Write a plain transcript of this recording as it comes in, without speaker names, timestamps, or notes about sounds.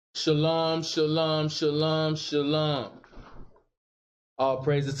Shalom, shalom, shalom, shalom. All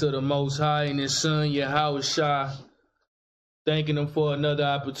praises to the Most High and His Son, Yahushua. Thanking Him for another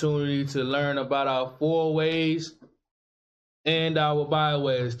opportunity to learn about our four ways and our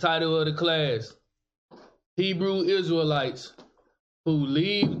byways. Title of the class, Hebrew Israelites who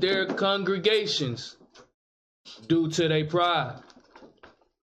leave their congregations due to their pride.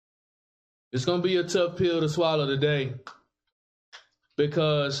 It's going to be a tough pill to swallow today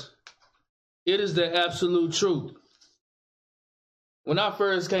because it is the absolute truth. When I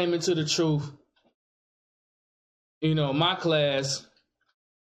first came into the truth, my class,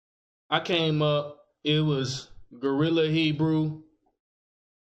 I came up, it was Gorilla Hebrew,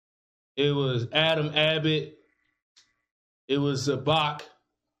 it was Adam Abbott, it was Zabak,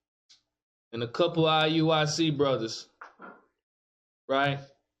 and a couple IUIC brothers, right?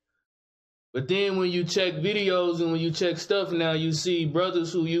 But then when you check videos and when you check stuff now, you see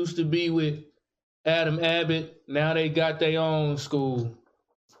brothers who used to be with Adam Abbott, now they got their own school.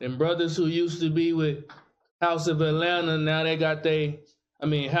 And brothers who used to be with House of Atlanta, now they got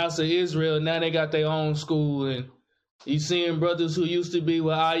House of Israel, now they got their own school. And you seeing brothers who used to be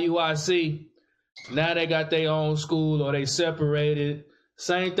with IUIC, now they got their own school or they separated.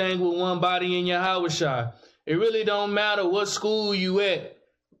 Same thing with One Body in Yahushua. It really don't matter what school you at.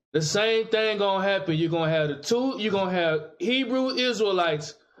 The same thing gonna happen. You're gonna have Hebrew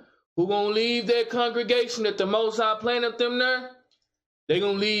Israelites who gonna leave their congregation that the Most High planted them there. They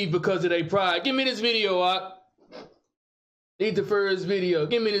gonna leave because of their pride. Give me this video, Ak. Need the first video.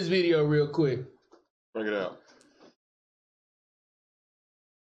 Give me this video real quick. Bring it out.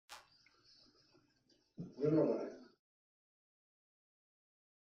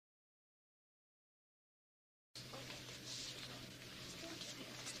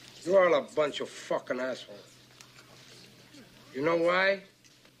 You're all a bunch of fucking assholes. You know why?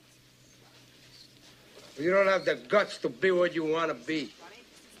 You don't have the guts to be what you want to be.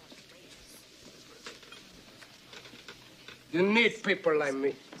 You need people like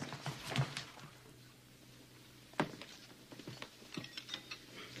me.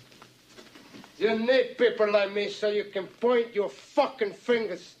 You need people like me so you can point your fucking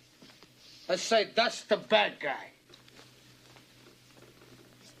fingers and say, that's the bad guy.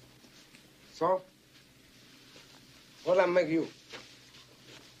 So, what'll that make you?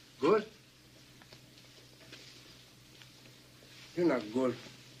 Good? You're not good.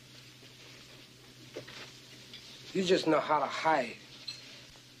 You just know how to hide,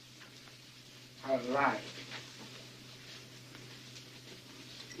 how to lie.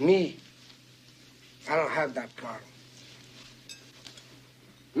 Me, I don't have that problem.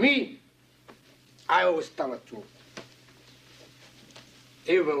 Me, I always tell the truth,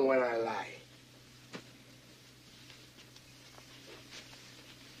 even when I lie.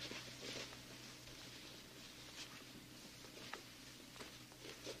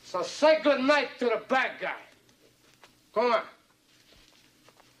 So say good night to the bad guy. Come on.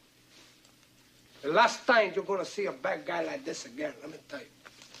 The last time you're gonna see a bad guy like this again, let me tell you.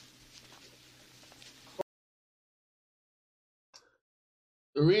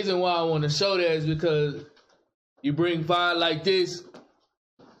 The reason why I want to show that is because you bring fire like this,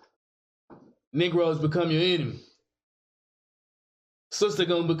 Negroes become your enemy. Sister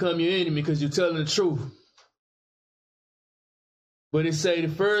gonna become your enemy because you're telling the truth. But it say the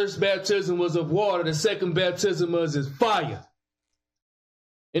first baptism was of water, the second baptism was fire.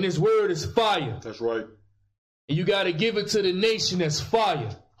 And His word is fire. That's right. And you got to give it to the nation that's fire.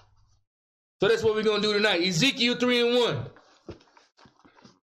 So that's what we're going to do tonight. Ezekiel 3:1.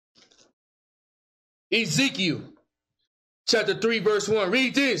 Ezekiel chapter 3 verse 1.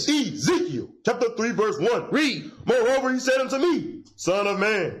 Read this. Ezekiel chapter 3 verse 1. Read. Moreover, he said unto me, Son of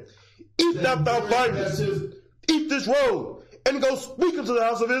man, eat that thou findest, eat this roll, and go speak unto the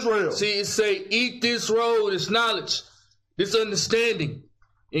house of Israel. See, it say, eat this roll, this knowledge, this understanding,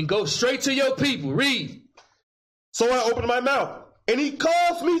 and go straight to your people. Read. So I opened my mouth, and he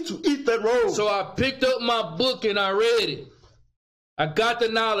caused me to eat that roll. So I picked up my book and I read it. I got the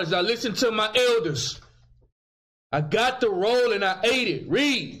knowledge. I listened to my elders. I got the roll and I ate it.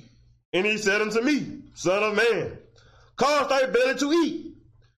 Read. And he said unto me, Son of man, cause thy belly to eat,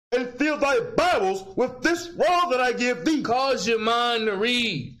 and fill thy Bibles with this roll that I give thee. Cause your mind to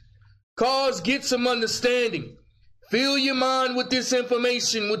read. Get some understanding. Fill your mind with this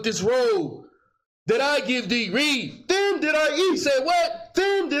information, with this roll that I give thee. Read. Then did I eat. Say what?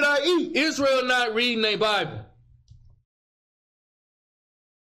 Then did I eat. Israel not reading their Bible.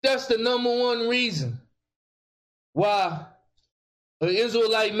 That's the number one reason why an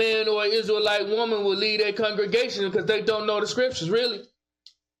Israelite man or an Israelite woman will leave their congregation, because they don't know the scriptures, really.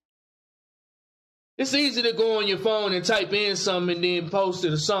 It's easy to go on your phone and type in something and then post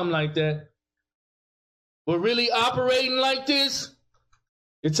it or something like that. But really operating like this,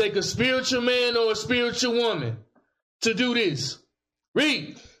 it takes a spiritual man or a spiritual woman to do this.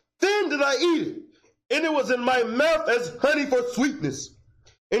 Read. Then did I eat it, and it was in my mouth as honey for sweetness.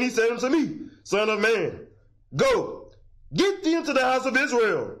 And he said unto me, Son of man, go, get thee into the house of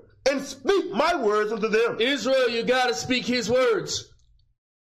Israel, and speak my words unto them. Israel, you got to speak his words.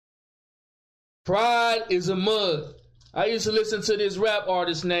 Pride is a mud. I used to listen to this rap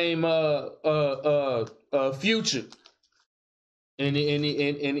artist named Future. And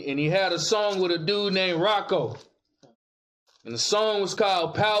he had a song with a dude named Rocco. And the song was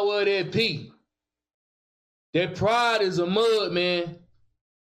called Power of That P. That pride is a mud, man.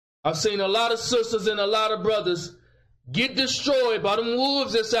 I've seen a lot of sisters and a lot of brothers get destroyed by them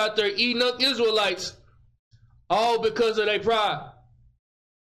wolves that's out there eating up Israelites, all because of their pride.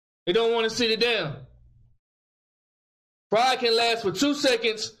 They don't want to sit it down. Pride can last for 2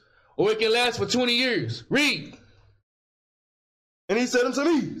 seconds, or it can last for 20 years. Read. And he said unto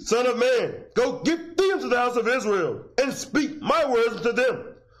me, Son of man, go get thee into the house of Israel, and speak my words unto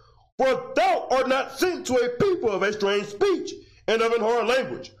them. For thou art not sent to a people of a strange speech, and of an hard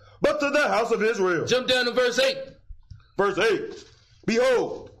language, but to the house of Israel. Jump down to verse 8. Verse 8.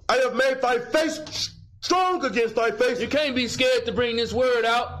 Behold, I have made thy face strong against thy face. You can't be scared to bring this word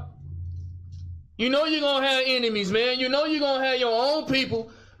out. You know you're going to have enemies, man. You know you're going to have your own people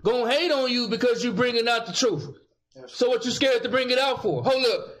going to hate on you because you're bringing out the truth. So what you scared to bring it out for? Hold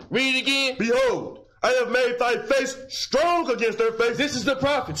up. Read it again. Behold, I have made thy face strong against their face. This is the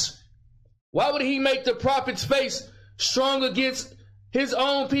prophets. Why would he make the prophets' face strong against his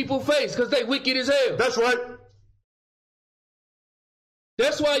own people's face? Because they wicked as hell. That's right.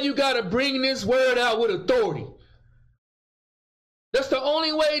 That's why you got to bring this word out with authority. That's the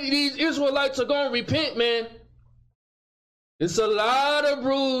only way these Israelites are going to repent, man. It's a lot of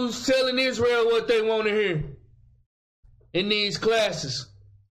brews telling Israel what they want to hear in these classes,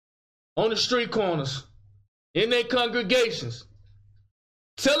 on the street corners, in their congregations,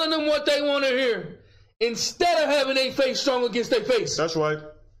 telling them what they want to hear instead of having their face strong against their face. That's right.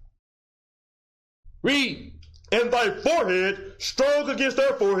 Read. And thy forehead strong against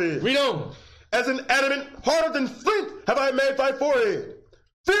their forehead. Read on. As an adamant harder than flint have I made thy forehead.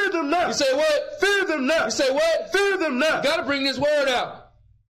 Fear them not. You say what? Fear them not. You say what? Fear them not. You got to bring this word out.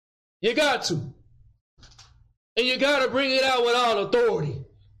 You got to. And you got to bring it out with all authority.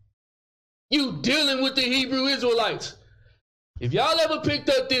 You dealing with the Hebrew Israelites. If y'all ever picked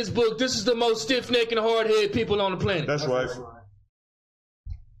up this book, this is the most stiff-necked and hard-headed people on the planet. That's right.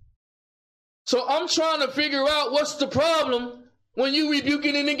 So I'm trying to figure out what's the problem when you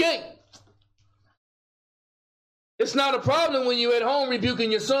rebuking in the gate. It's not a problem when you at home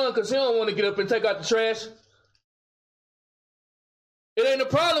rebuking your son because he don't want to get up and take out the trash. It ain't a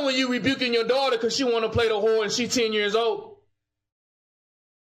problem when you rebuking your daughter because she want to play the whore and she's 10 years old.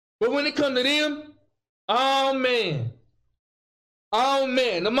 But when it come to them, oh man. Oh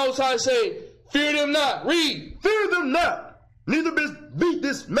man. The Most High say, fear them not. Read. Fear them not. Neither be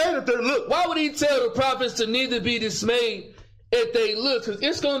dismayed at their look. Why would he tell the prophets to neither be dismayed at they look? Because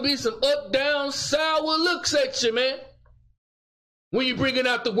it's going to be some up, down, sour looks at you, man. When you're bringing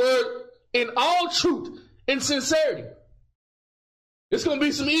out the word in all truth and sincerity. It's going to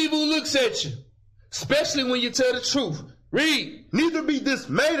be some evil looks at you. Especially when you tell the truth. Read. Neither be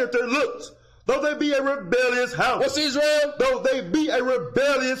dismayed at their looks, though they be a rebellious house. What's Israel? Though they be a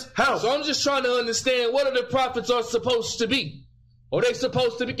rebellious house. So I'm just trying to understand what are the prophets are supposed to be. Or they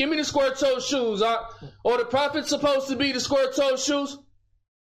supposed to be? Give me the square-toed shoes. Or the prophets supposed to be the square-toed shoes?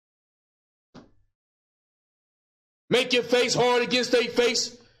 Make your face hard against their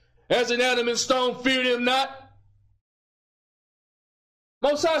face. As an adamant stone, fear them not.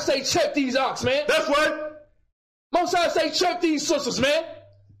 Most High say, check these ox, man. That's right. Most High say, check these sisters, man.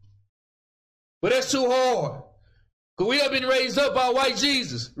 But that's too hard. Because we have been raised up by white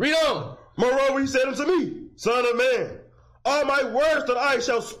Jesus. Read on. Moreover, he said unto me, Son of man, all my words that I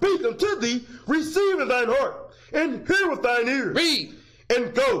shall speak unto thee, receive in thine heart, and hear with thine ears. Read.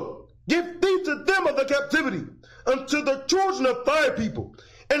 And go, give thee to them of the captivity, unto the children of thy people,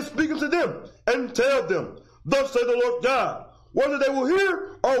 and speak unto them, and tell them, thus say the Lord God, whether they will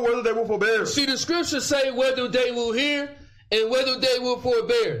hear or whether they will forbear. See, the scriptures say whether they will hear and whether they will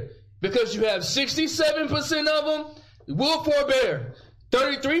forbear. Because you have 67% of them will forbear.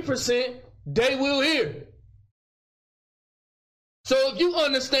 33% they will hear. So if you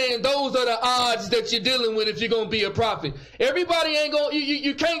understand those are the odds that you're dealing with if you're going to be a prophet. Everybody ain't going to,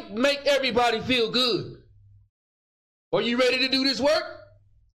 you can't make everybody feel good. Are you ready to do this work?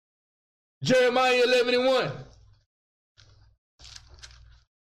 Jeremiah 11:1.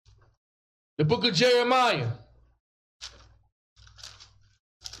 The book of Jeremiah.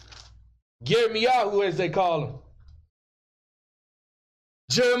 Jeremiah, as they call him.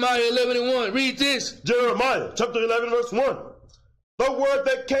 Jeremiah 11:1. Read this. Jeremiah chapter 11 verse 1. The word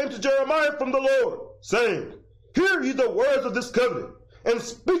that came to Jeremiah from the Lord, saying, Hear ye the words of this covenant, and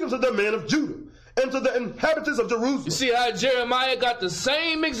speak unto the men of Judah, and to the inhabitants of Jerusalem. You see how Jeremiah got the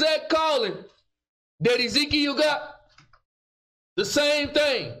same exact calling that Ezekiel got? The same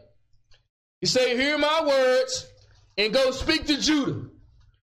thing. He say, hear my words, and go speak to Judah,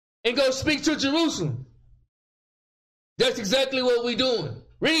 and go speak to Jerusalem. That's exactly what we doing.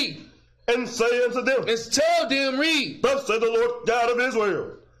 Read. And say unto them, And tell them, read. Thus saith the Lord God of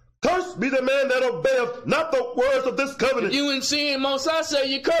Israel, Cursed be the man that obeyeth not the words of this covenant. If you ain't seeing Most High say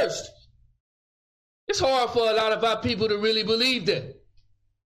you're cursed. It's hard for a lot of our people to really believe that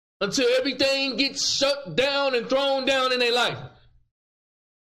until everything gets shut down and thrown down in their life.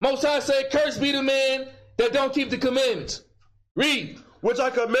 Most High say, Cursed be the man that don't keep the commandments. Read. Which I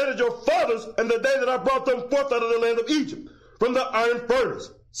commanded your fathers in the day that I brought them forth out of the land of Egypt, from the iron furnace,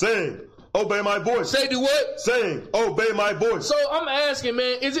 saying, Obey my voice. Say do what? Saying, Obey my voice. So I'm asking,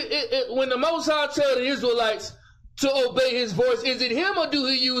 man, is it when the Most High tell the Israelites to obey his voice, is it him or do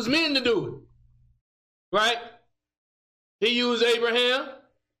he use men to do it? Right? He used Abraham.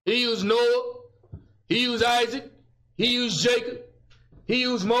 He used Noah. He used Isaac. He used Jacob. He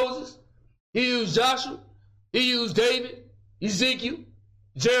used Moses. He used Joshua. He used David, Ezekiel,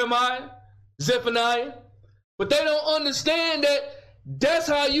 Jeremiah, Zephaniah. But they don't understand that that's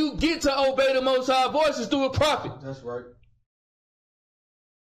how you get to obey the Most High voice, is through a prophet. That's right.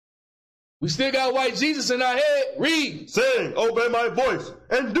 We still got white Jesus in our head. Read. Saying, Obey my voice,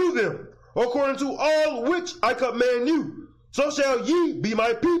 and do them, according to all which I command you. So shall ye be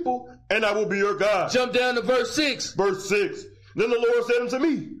my people, and I will be your God. Jump down to verse 6. Verse 6. Then the Lord said unto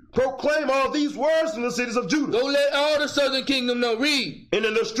me, Proclaim all these words in the cities of Judah. Go let all the southern kingdom know. Read. And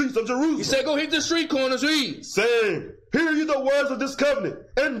in the streets of Jerusalem. He said, go hit the street corners. Read. Saying, Hear ye the words of this covenant,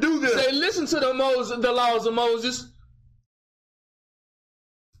 and do them. Say, listen to the laws of Moses.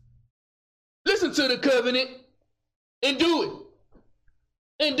 Listen to the covenant, and do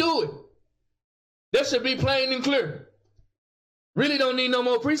it. And do it. That should be plain and clear. Really don't need no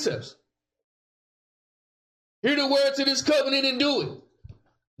more precepts. Hear the words of this covenant and do it.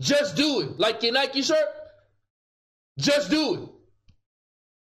 Just do it. Like your Nike shirt. Just do it.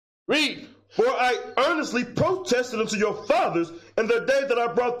 Read. For I earnestly protested unto your fathers in the day that I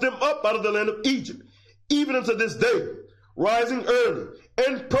brought them up out of the land of Egypt, even unto this day, rising early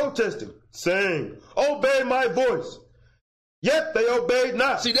and protesting, saying, Obey my voice. Yet they obeyed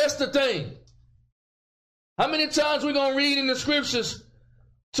not. See, that's the thing. How many times we going to read in the scriptures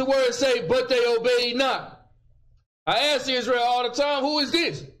to where it say, but they obeyed not? I ask Israel all the time, who is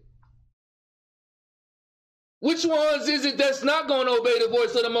this? Which ones is it that's not going to obey the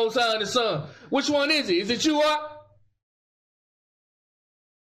voice of the Most High and the Son? Which one is it? Is it you, Ak?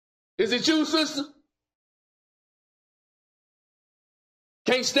 Is it you, sister?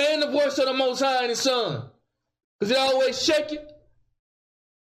 Can't stand the voice of the Most High and the Son. Because it always check you.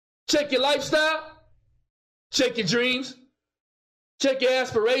 Check your lifestyle. Check your dreams. Check your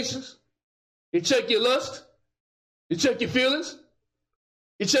aspirations. You check your lust. You check your feelings.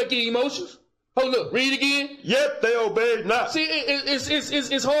 You check your emotions. Hold up, read again. Yet they obeyed not. See,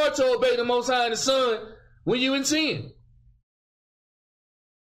 it's hard to obey the Most High and the Son when you're in sin.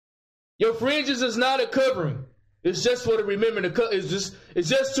 Your fringes is not a covering. It's just for to remember it's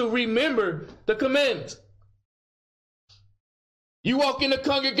just to remember the commandments. You walk in the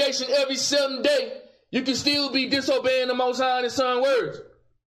congregation every 7th day, you can still be disobeying the Most High and His Son words.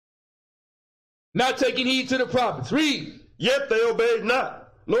 Not taking heed to the prophets. Read. Yet they obeyed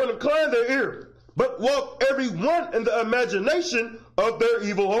not, nor inclined their ear, but walked every one in the imagination of their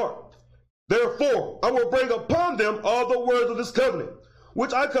evil heart. Therefore, I will bring upon them all the words of this covenant,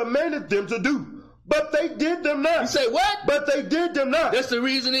 which I commanded them to do. But they did them not. You say what? But they did them not. That's the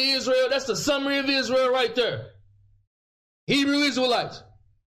reason of Israel. That's the summary of Israel right there. Hebrew Israelites.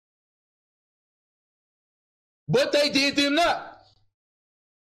 But they did them not.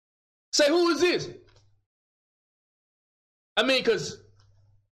 Say, who is this? I mean, because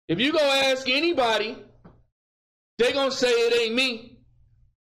if you go ask anybody, they're going to say it ain't me.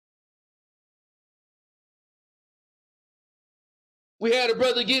 We had a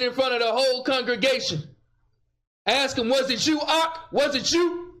brother get in front of the whole congregation. Ask him, was it you, Ak? Was it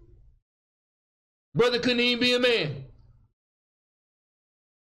you? Brother couldn't even be a man.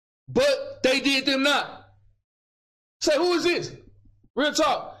 But they did them not. Say, who is this? Real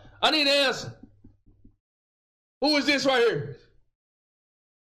talk. I need an answer. Who is this right here?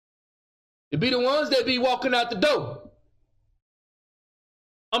 It be the ones that be walking out the door.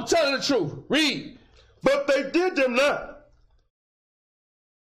 I'm telling the truth. Read. But they did them not.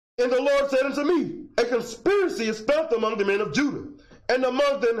 And the Lord said unto me, a conspiracy is found among the men of Judah, and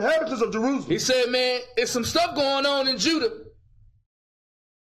among the inhabitants of Jerusalem. He said, man, there's some stuff going on in Judah.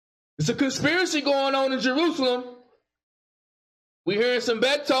 It's a conspiracy going on in Jerusalem. We hearing some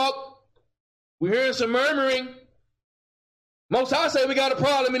back talk. We hearing some murmuring. Most High say we got a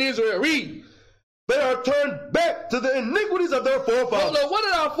problem in Israel. Read. They are turned back to the iniquities of their forefathers. Hold on, what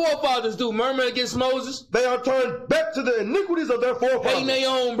did our forefathers do? Murmur against Moses? They are turned back to the iniquities of their forefathers. Hating their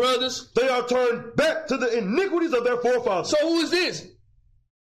own brothers? They are turned back to the iniquities of their forefathers. So who is this?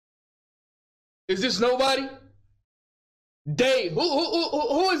 Is this nobody? They.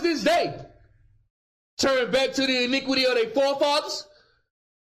 Who is this they? Turn back to the iniquity of their forefathers?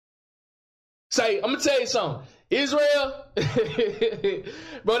 Say, I'm going to tell you something. Israel,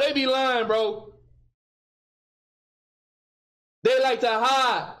 bro, they be lying, bro. They like to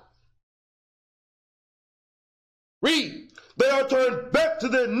hide. Read. They are turned back to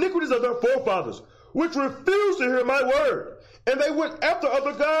the iniquities of their forefathers, which refused to hear my word. And they went after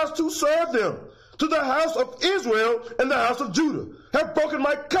other gods to serve them. To the house of Israel and the house of Judah, have broken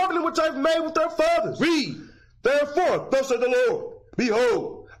my covenant which I've made with their fathers. Read. Therefore, thus said the Lord,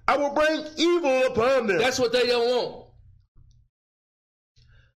 behold, I will bring evil upon them. That's what they don't want.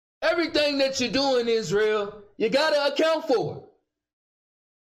 Everything that you do in Israel, you got to account for it.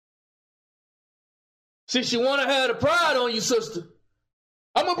 Since you want to have the pride on you, sister,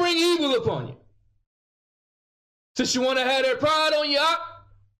 I'm going to bring evil upon you. Since you want to have that pride on you,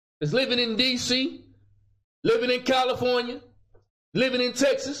 is living in D.C., living in California, living in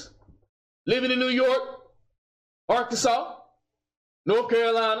Texas, living in New York, Arkansas, North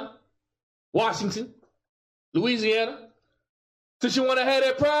Carolina, Washington, Louisiana. Since you want to have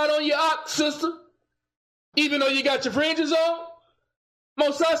that pride on your sister, even though you got your fringes on,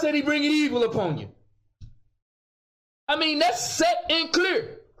 Most High said he bringing evil upon you. I mean, that's set and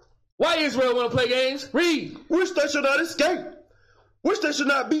clear. Why Israel want to play games? Read. Which they should not escape, which they should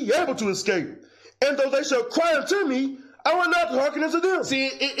not be able to escape. And though they shall cry unto me, I will not hearken unto them. See,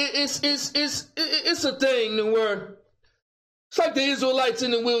 it's a thing where it's like the Israelites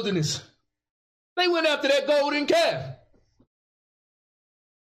in the wilderness. They went after that golden calf.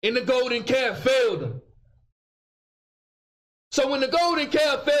 And the golden calf failed them. So when the golden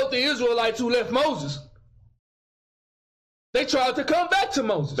calf failed the Israelites who left Moses, they tried to come back to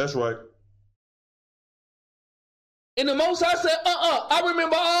Moses. That's right. And the Most High said, I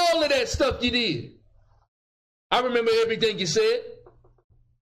remember all of that stuff you did. I remember everything you said.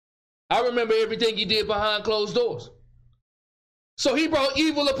 I remember everything you did behind closed doors. So he brought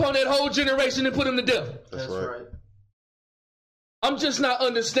evil upon that whole generation and put them to death. That's right. I'm just not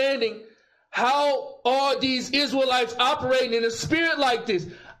understanding how are these Israelites operating in a spirit like this.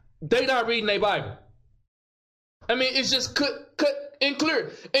 They not reading their Bible. I mean, it's just cut and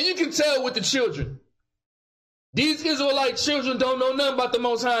clear. And you can tell with the children. These Israelite children don't know nothing about the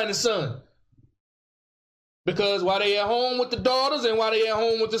Most High and the Son. Because while they at home with the daughters and while they at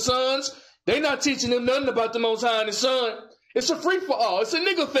home with the sons, they not teaching them nothing about the Most High and the Son. It's a free-for-all. It's a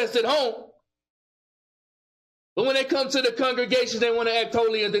nigga fest at home. But when they come to the congregations, they want to act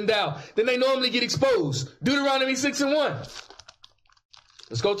holier than thou. Then they normally get exposed. Deuteronomy 6:1.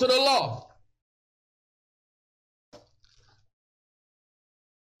 Let's go to the law.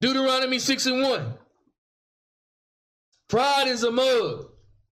 Deuteronomy 6:1. Pride is a mud.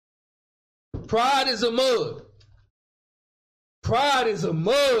 Pride is a mud. Pride is a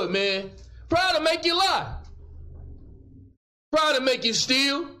mud, man. Pride will make you lie. Pride will make you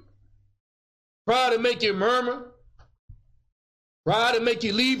steal. Pride will make you murmur. Pride will make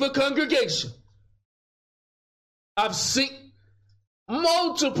you leave a congregation. I've seen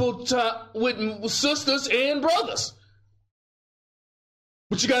multiple times with sisters and brothers.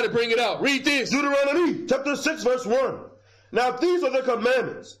 But you got to bring it out. Read this. Deuteronomy chapter 6 verse 1. Now these are the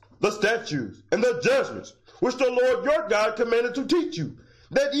commandments, the statutes, and the judgments, which the Lord your God commanded to teach you,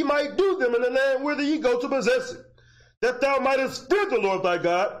 that ye might do them in the land whither ye go to possess it, that thou mightest fear the Lord thy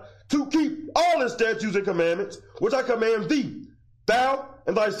God, to keep all his statutes and commandments, which I command thee, thou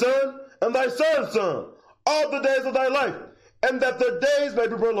and thy son and thy son's son, all the days of thy life, and that the days may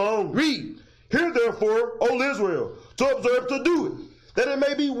be prolonged. Read. Hear therefore, O Israel, to observe to do it, that it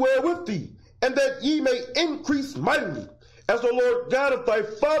may be well with thee, and that ye may increase mightily, as the Lord God of thy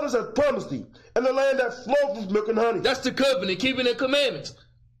fathers hath promised thee, and the land that flows with milk and honey. That's the covenant, keeping the commandments.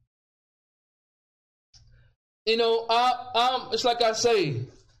 You know, it's like I say,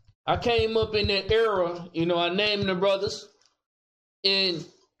 I came up in that era, you know, I named the brothers. And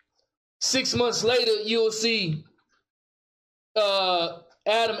 6 months later, you'll see Adam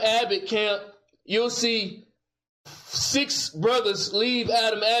Abbott camp. You'll see 6 brothers leave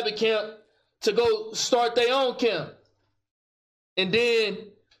Adam Abbott camp to go start their own camp. And then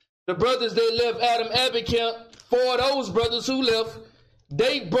the brothers that left Adam Abbott camp, 4 of those brothers who left,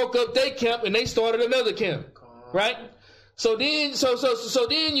 they broke up their camp and they started another camp, right? So then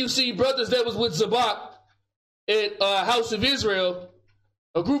you see brothers that was with Zabak at House of Israel.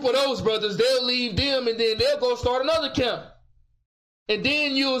 A group of those brothers, they'll leave them and then they'll go start another camp. And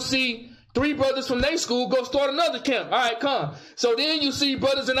then you'll see 3 brothers from their school go start another camp. All right, come. So then you see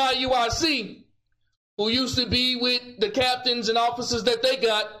brothers in IUIC who used to be with the captains and officers that they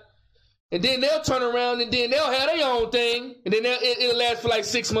got. And then they'll turn around and then they'll have their own thing. And then it'll last for like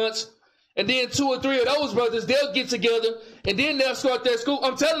 6 months. And then 2 or 3 of those brothers, they'll get together and then they'll start their school.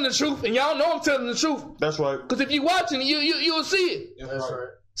 I'm telling the truth, and y'all know I'm telling the truth. That's right. Because if you're watching, you'll see it. That's right.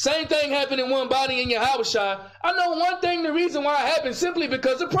 Same thing happened in One Body in Yahushua. I know one thing, the reason why it happened, simply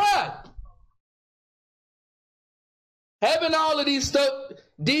because of pride. Having all of these stuff,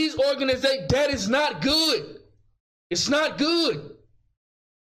 these organizations, that is not good. It's not good.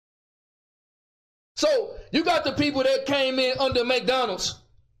 So you got the people that came in under McDonald's.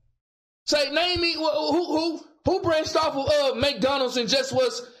 Say, name me who branched off of McDonald's and just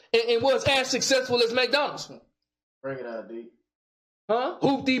was as successful as McDonald's. Bring it out, D. Huh?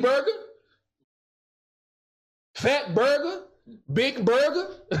 Hoopty Burger, Fat Burger, Big Burger.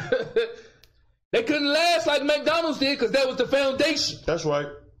 They couldn't last like McDonald's did because that was the foundation. That's right.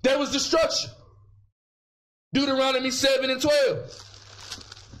 That was the structure. Deuteronomy 7 and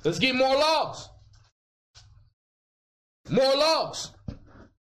 12. Let's get more laws. More laws.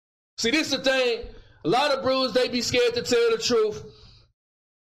 See, this is the thing. A lot of brews, they be scared to tell the truth.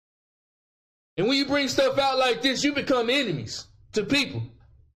 And when you bring stuff out like this, you become enemies to people.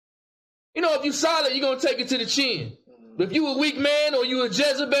 You know, if you solid, you're going to take it to the chin. But if you a weak man or you a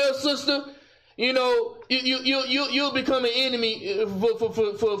Jezebel sister, you know, you'll become an enemy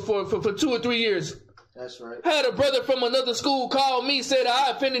for 2 or 3 years. That's right. I had a brother from another school call me, said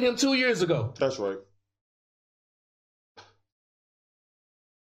I offended him 2 years ago. That's right.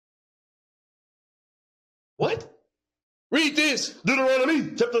 What? Read this.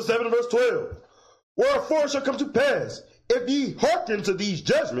 Deuteronomy chapter 7 verse 12. Wherefore shall come to pass, if ye hearken to these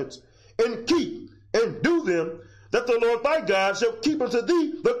judgments, and keep and do them, that the Lord thy God shall keep unto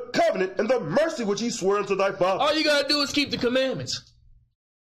thee the covenant and the mercy which he swore unto thy father. All you got to do is keep the commandments.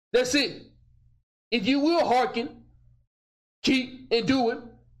 That's it. If you will hearken, keep and do it,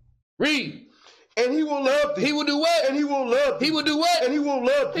 read. And he will love thee. He will do what? And he will love thee. He will do what? And he will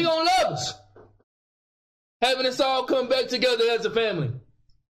love thee. He gonna love us. Having us all come back together as a family.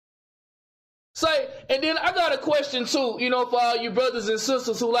 Say, and then I got a question too, you know, for all you brothers and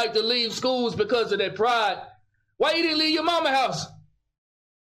sisters who like to leave schools because of their pride. Why you didn't leave your mama house?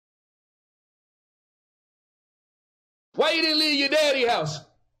 Why you didn't leave your daddy house?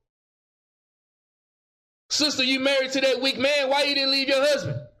 Sister, you married to that weak man, why you didn't leave your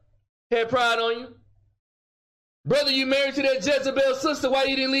husband? Had pride on you. Brother, you married to that Jezebel sister, why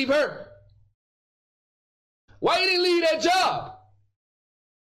you didn't leave her? Why you didn't leave that job?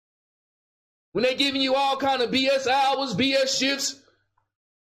 When they giving you all kind of BS hours, BS shifts,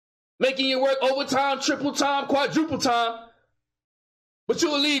 making you work overtime, triple time, quadruple time, but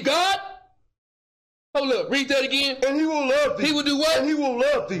you will leave God? Hold up, read that again. And he will love thee. He will do what? And he will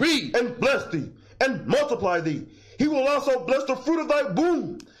love thee. Read. And bless thee. And multiply thee. He will also bless the fruit of thy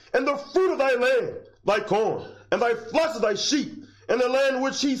womb, and the fruit of thy land, thy corn, and thy flocks of thy sheep, and the land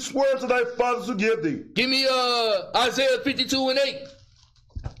which he swore unto thy fathers to give thee. Give me Isaiah 52 and 8.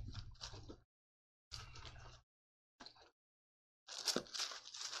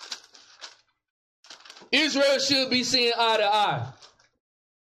 Israel should be seeing eye to eye.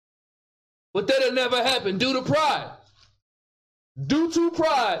 But that'll never happen due to pride. Due to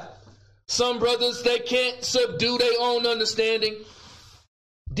pride, some brothers, they can't subdue their own understanding.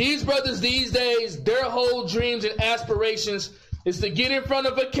 These brothers these days, their whole dreams and aspirations is to get in front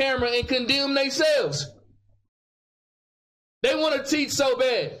of a camera and condemn themselves. They want to teach so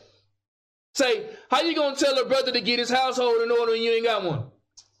bad. Say, how you going to tell a brother to get his household in order when you ain't got one?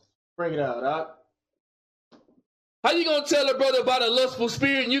 Bring it out, Doc. How you going to tell a brother about a lustful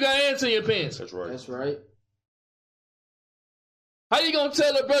spirit and you got ants in your pants? That's right. That's right. How you going to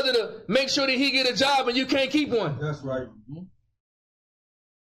tell a brother to make sure that he get a job and you can't keep one? That's right.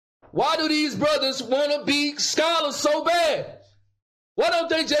 Why do these brothers want to be scholars so bad? Why don't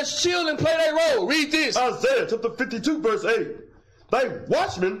they just chill and play their role? Read this. Isaiah chapter 52 verse 8. thy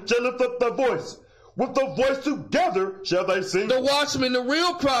watchmen shall lift up their voice. With the voice together shall they sing. The watchmen, the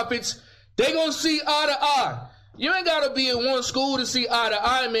real prophets, they gonna see eye to eye. You ain't gotta be in one school to see eye to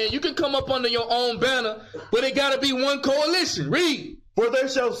eye, man. You can come up under your own banner, but it gotta be one coalition. Read. For they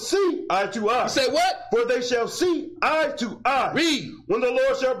shall see eye to eye. You say what? For they shall see eye to eye. Read. When the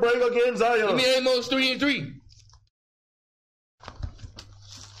Lord shall bring again Zion. Give me Amos 3:3.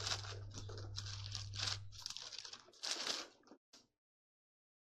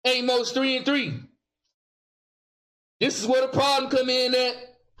 Amos 3:3. This is where the problem come in at.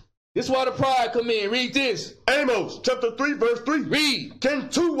 This is why the pride come in. Read this. Amos chapter 3 verse 3. Read. Can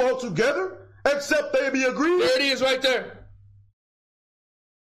two walk together except they be agreed? There it is right there.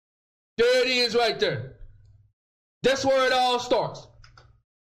 There it is right there. That's where it all starts.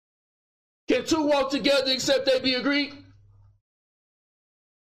 Can two walk together except they be agreed?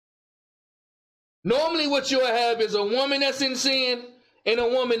 Normally what you'll have is a woman that's in sin and a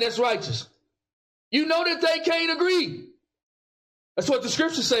woman that's righteous. You know that they can't agree. That's what the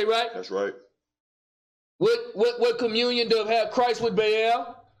scriptures say, right? That's right. What communion does have Christ with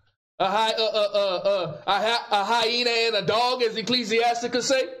Baal? A hyena and a dog, as Ecclesiasticus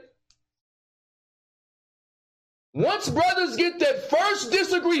say? Once brothers get that first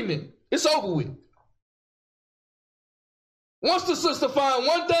disagreement, it's over with. Once the sister find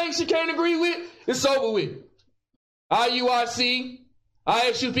one thing she can't agree with, it's over with. IUIC,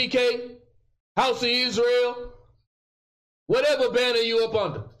 ISUPK, House of Israel, whatever banner you up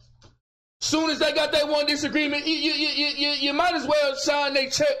under. Soon as they got that one disagreement, you might as well sign their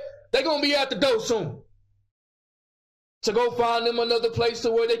check. They're going to be out the door soon. To go find them another place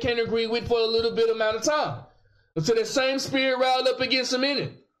to where they can agree with for a little bit amount of time. Until that same spirit riled up against them in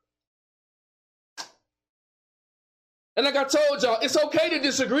it. And like I told y'all, it's okay to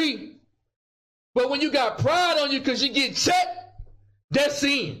disagree. But when you got pride on you because you get checked, that's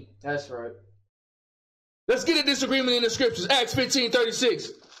sin. That's right. Let's get a disagreement in the scriptures. Acts 15:36.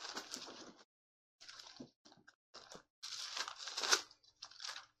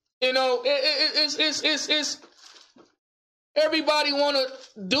 You know, it's everybody want to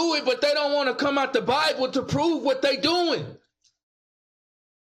do it, but they don't want to come out the Bible to prove what they doing.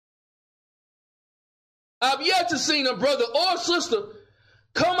 I've yet to see a brother or sister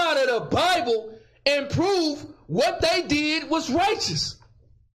come out of the Bible and prove what they did was righteous.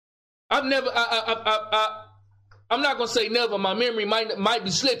 I'm not going to say never. My memory might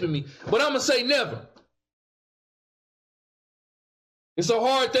be slipping me, but I'm going to say never. It's a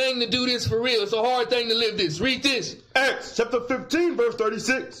hard thing to do this for real. It's a hard thing to live this. Read this. Acts chapter 15 verse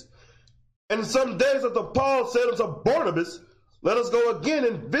 36. And some days after Paul said unto Barnabas, let us go again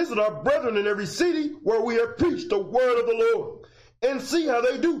and visit our brethren in every city where we have preached the word of the Lord, and see how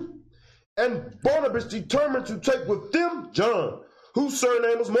they do. And Barnabas determined to take with them John, whose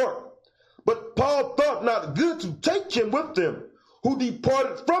surname was Mark. But Paul thought not good to take him with them, who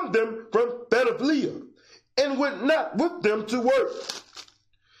departed from them from Pamphylia, and went not with them to work.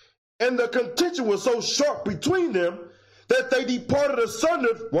 And the contention was so sharp between them that they departed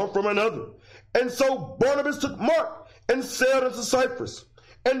asunder one from another. And so Barnabas took Mark and sailed into Cyprus.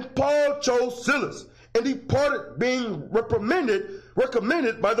 And Paul chose Silas and departed, being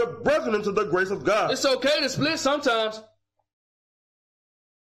recommended by the brethren into the grace of God. It's okay to split sometimes.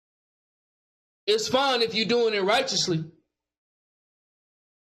 It's fine if you're doing it righteously.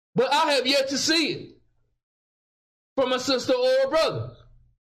 But I have yet to see it from a sister or a brother.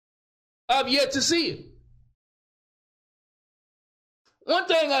 I've yet to see it. One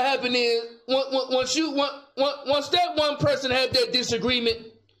thing that happened is, once that one person have that disagreement,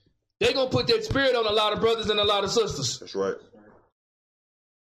 they're going to put that spirit on a lot of brothers and a lot of sisters. That's right.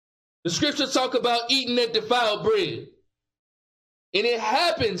 The scriptures talk about eating that defiled bread. And it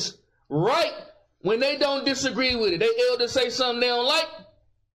happens right when they don't disagree with it. They elders say something they don't like,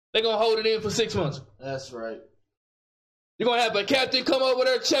 they're going to hold it in for 6 months. That's right. You're going to have a captain come over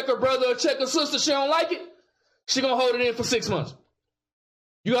there, check her brother or check her sister. She don't like it. She going to hold it in for 6 months.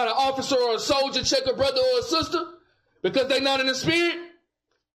 You got an officer or a soldier check a brother or a sister because they not in the spirit.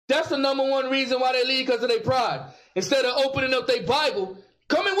 That's the number one reason why they leave, because of their pride. Instead of opening up their Bible,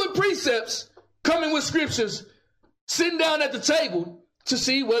 coming with precepts, coming with scriptures, sitting down at the table to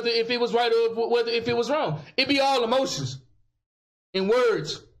see whether if it was right or whether if it was wrong. It be all emotions and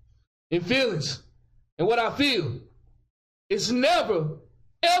words and feelings and what I feel. It's never,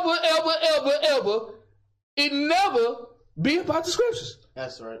 ever, ever, ever, ever, it never be about the scriptures.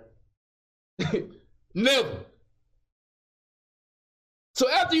 That's right. Never. So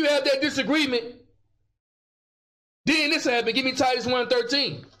after you have that disagreement, then this happened. Give me Titus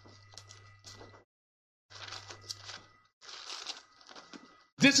 1:13.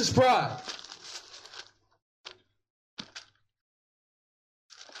 This is pride.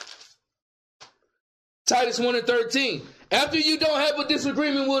 Titus 1:13. After you don't have a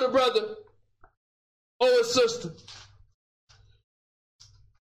disagreement with a brother or a sister,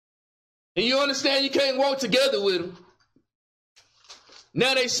 and you understand you can't walk together with them,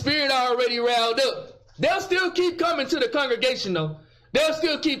 now their spirit already riled up. They'll still keep coming to the congregation though. They'll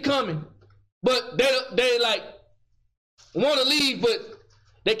still keep coming. But they like want to leave, but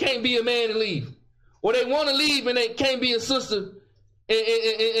they can't be a man and leave. Or they want to leave and they can't be a sister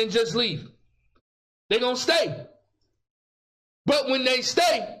and just leave. They're going to stay. But when they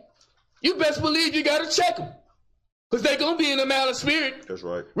stay, you best believe you got to check them. Because they're going to be in a malice spirit. That's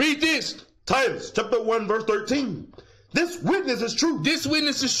right. Read this. Titus chapter 1 verse 13. This witness is true. This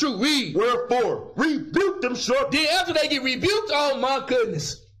witness is true. Read. Wherefore, rebuke them sharply. Then after they get rebuked, oh my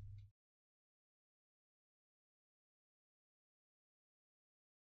goodness.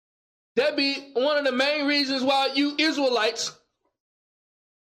 That be one of the main reasons why you Israelites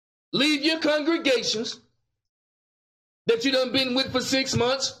leave your congregations that you done been with for 6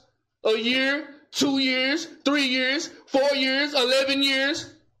 months, a year, 2 years, 3 years, 4 years, 11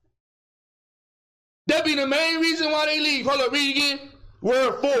 years. That be the main reason why they leave. Hold up, read again.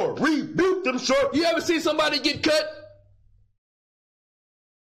 Wherefore, rebuke them sharply. You ever see somebody get cut?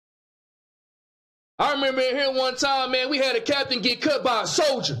 I remember here one time, man, we had a captain get cut by a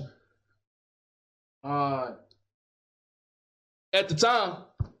soldier. At the time,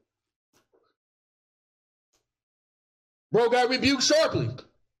 bro got rebuked sharply.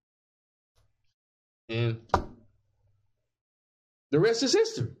 And the rest is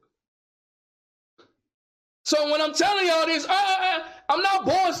history. So when I'm telling y'all this, I'm not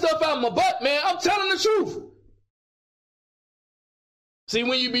blowing stuff out of my butt, man. I'm telling the truth. See,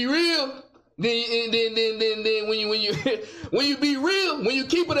 when you be real, then when you when you be real, when you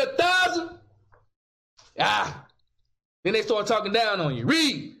keep it 1,000, then they start talking down on you.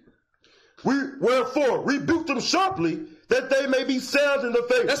 Read. Wherefore, rebuke them sharply, that they may be sound in the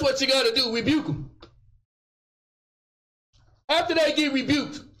faith. That's what you got to do, rebuke them. After they get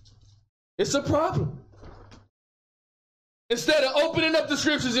rebuked, it's a problem. Instead of opening up the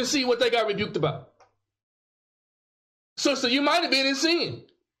scriptures and see what they got rebuked about. So you might have been in sin.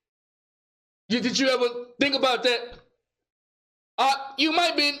 Did you ever think about that? You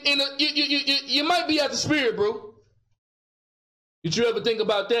might be you might be out the spirit, bro. Did you ever think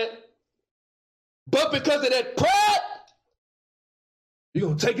about that? But because of that pride, you're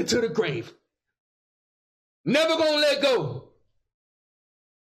gonna take it to the grave. Never gonna let go.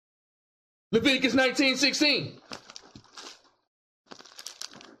 Leviticus 19:16.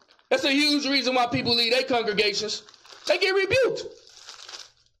 That's a huge reason why people leave their congregations. They get rebuked.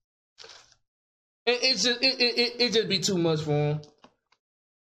 And it just be too much for them.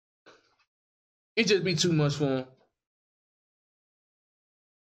 It just be too much for them.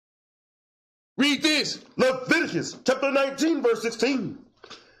 Read this. Leviticus chapter 19 verse 16.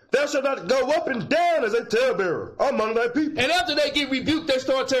 Thou shalt not go up and down as a talebearer among thy people. And after they get rebuked, they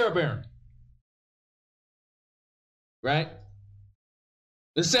start talebearing. Right?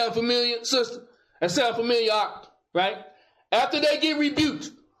 That sound familiar, sister? That sound familiar, right? After they get rebuked,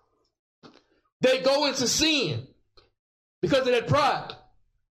 they go into sin because of that pride.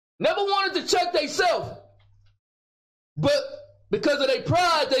 Never wanted to check themselves, but because of their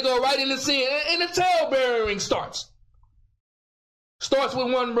pride, they go right into sin, and the talebearing starts. Starts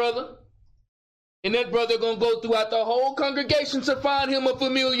with one brother, and that brother gonna go throughout the whole congregation to find him a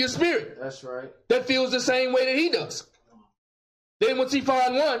familiar spirit. That's right. That feels the same way that he does. Then once he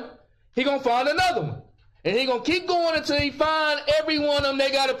find one, he gonna find another one. And he gonna keep going until he find every one of them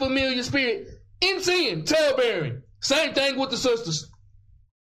that got a familiar spirit in sin, talebearing. Same thing with the sisters.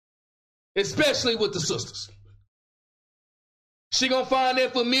 Especially with the sisters. She gonna find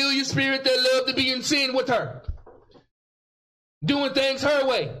that familiar spirit that love to be in sin with her. Doing things her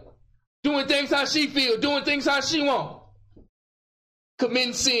way. Doing things how she feel. Doing things how she want.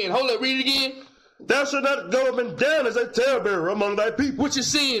 Committing sin. Hold up, read it again. Thou shalt not go up and down as a talebearer among thy people. What you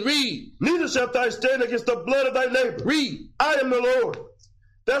sin? Read. Neither shalt thou stand against the blood of thy neighbor. Read. I am the Lord.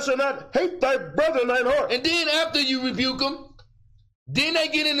 Thou shalt not hate thy brother in thine heart. And then after you rebuke them, then they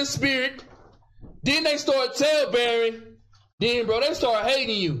get in the spirit. Then they start talebearing. Then, bro, they start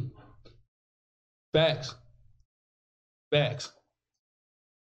hating you. Facts. Facts.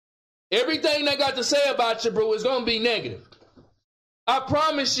 Everything they got to say about you, bro, is going to be negative. I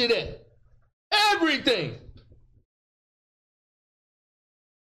promise you that. Everything.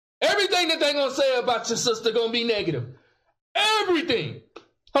 Everything that they're going to say about your sister going to be negative. Everything.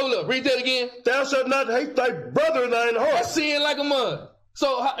 Hold up, read that again. Thou shalt not hate thy brother in thine heart. That's sin like a mud.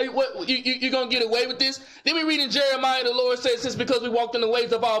 So what, you going to get away with this? Then we read in Jeremiah, the Lord says, since because we walked in the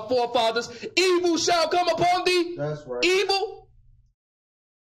ways of our forefathers, evil shall come upon thee. That's right. Evil.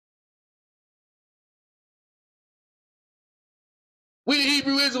 We the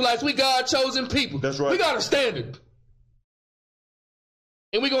Hebrew Israelites, we God chosen people. That's right. We got a standard.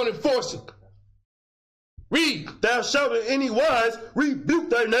 And we're going to enforce it. Read. Thou shalt in any wise rebuke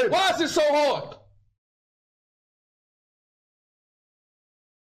thy neighbor. Why is it so hard?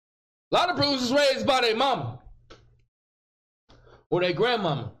 A lot of bruises raised by their mama. Or their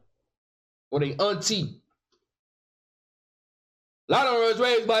grandmama. Or their auntie. A lot of them was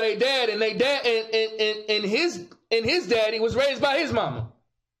raised by their dad, and their dad and his daddy was raised by his mama.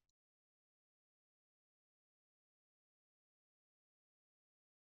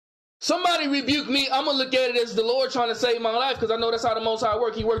 Somebody rebuke me, I'm going to look at it as the Lord trying to save my life, because I know that's how the Most High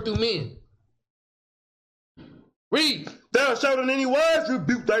work. He worked through men. Read. Thou shalt in any wise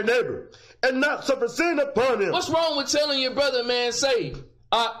rebuke thy neighbor, and not suffer sin upon him. What's wrong with telling your brother, man, say,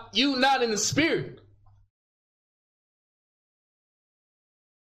 you not in the spirit?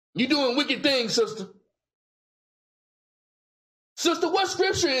 You doing wicked things, sister. Sister, what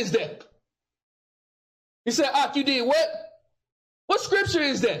scripture is that? He said, you did what? What scripture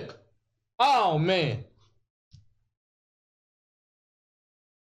is that? Oh, man.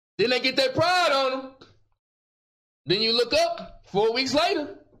 Then they get their pride on them. Then you look up 4 weeks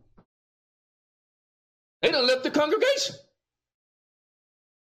later. They done left the congregation.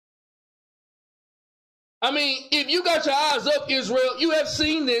 I mean, if you got your eyes up, Israel, you have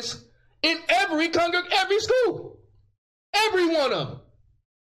seen this in every school. Every one of them.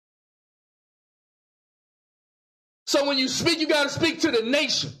 So when you speak, you got to speak to the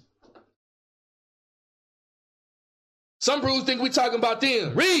nation. Some brews think we talking about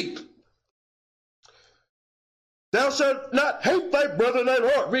them. Read. Thou shalt not hate thy brother in thine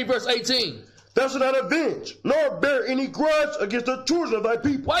heart. Read verse 18. Thou shalt not avenge, nor bear any grudge against the children of thy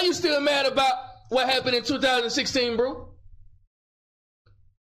people. Why you still mad about what happened in 2016, bro?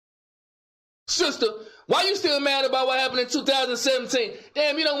 Sister, why you still mad about what happened in 2017?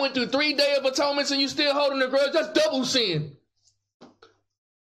 Damn, you done went through 3 Day of Atonements and you still holding a grudge. That's double sin.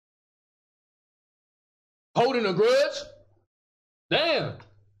 Holding a grudge? Damn.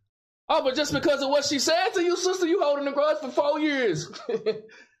 Oh, but just because of what she said to you, sister, you holding a grudge for 4 years.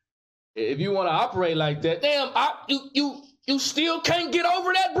 If you want to operate like that, damn, you still can't get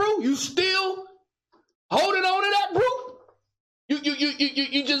over that, bro. You still holding on to that, bro.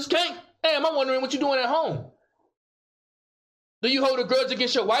 You just can't. Damn, I'm wondering what you're doing at home. Do you hold a grudge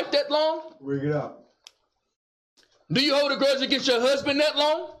against your wife that long? Rig it up. Do you hold a grudge against your husband that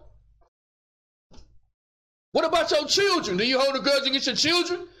long? What about your children? Do you hold a grudge against your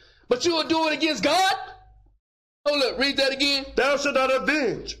children, but you will do it against God? Oh, look, read that again. Thou shalt not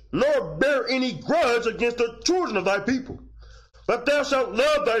avenge, nor bear any grudge against the children of thy people, but thou shalt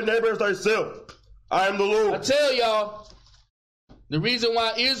love thy neighbor as thyself. I am the Lord. I tell y'all, the reason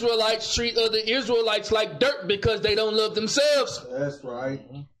why Israelites treat other Israelites like dirt because they don't love themselves. That's right.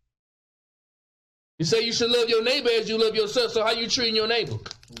 You say you should love your neighbor as you love yourself, so how you treating your neighbor?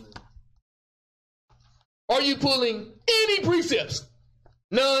 Are you pulling any precepts?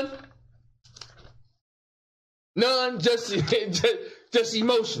 None. None, just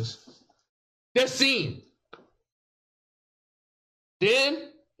emotions. That's sin.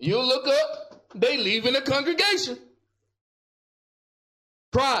 Then you look up, they leaving the congregation.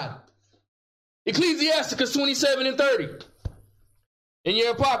 Pride. Ecclesiasticus 27 and 30. In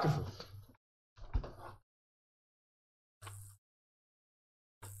your Apocrypha.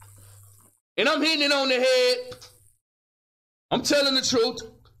 And I'm hitting it on the head. I'm telling the truth.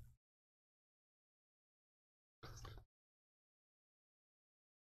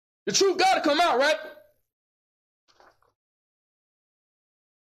 The truth got to come out, right?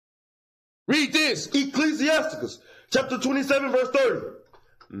 Read this. Ecclesiasticus chapter 27 verse 30.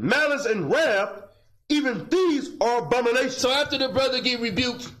 Malice and wrath, even these are abominations. So after the brother get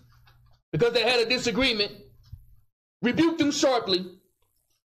rebuked because they had a disagreement, rebuke them sharply.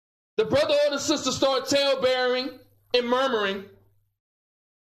 The brother or the sister start tale-bearing and murmuring,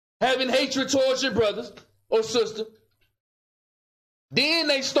 having hatred towards your brother or sister. Then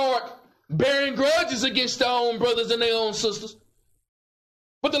they start bearing grudges against their own brothers and their own sisters.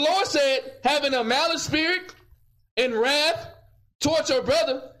 But the Lord said, having a malice spirit and wrath towards your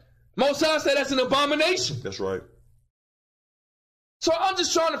brother, Most High said that's an abomination. That's right. So I'm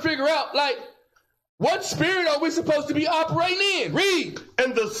just trying to figure out, like, what spirit are we supposed to be operating in? Read.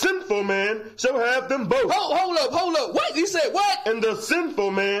 And the sinful man shall have them both. Hold up. What? He said what? And the sinful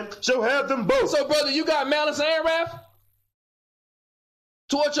man shall have them both. So, brother, you got malice and wrath?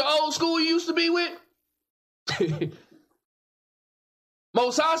 towards your old school you used to be with?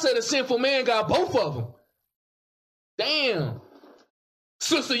 Most High said a sinful man got both of them. Damn.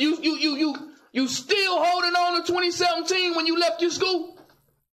 Sister, you still holding on to 2017 when you left your school?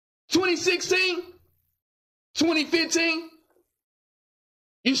 2016? 2015?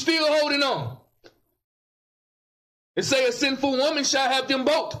 You still holding on? It say a sinful woman shall have them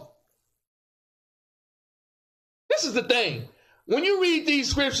both. This is the thing. When you read these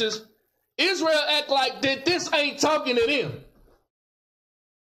scriptures, Israel act like that this ain't talking to them.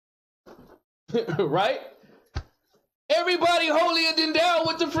 Right? Everybody holier than thou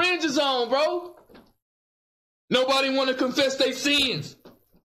with the fringes on, bro. Nobody want to confess their sins.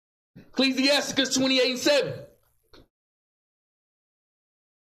 Ecclesiasticus 28:7.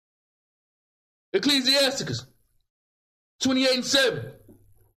 Ecclesiasticus 28:7.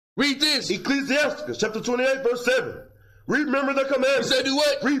 Read this. Ecclesiasticus chapter 28, verse 7. Remember the commandments. He said do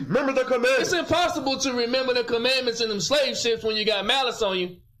what? Remember the commandments. It's impossible to remember the commandments in them slave ships when you got malice on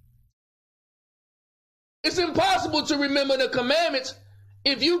you. It's impossible to remember the commandments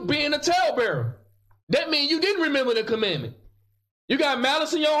if you being a talebearer. That means you didn't remember the commandment. You got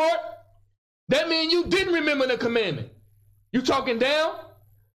malice in your heart? That means you didn't remember the commandment. You talking down?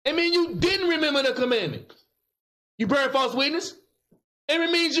 It means you didn't remember the commandment. You bearing false witness?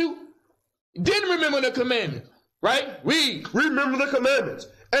 It means you didn't remember the commandment. Right? Read. Remember the commandments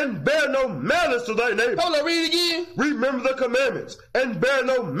and bear no malice to thy neighbor. Hold on, read it again. Remember the commandments and bear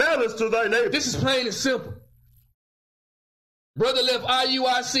no malice to thy neighbor. This is plain and simple. Brother left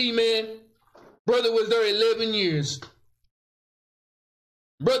IUIC, man. Brother was there 11 years.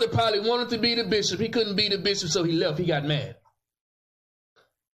 Brother probably wanted to be the bishop. He couldn't be the bishop, so he left. He got mad.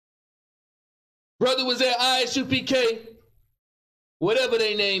 Brother was at ISUPK, whatever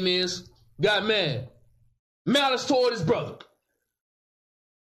their name is, got mad. Malice toward his brother.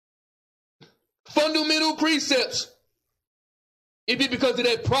 Fundamental precepts. It be because of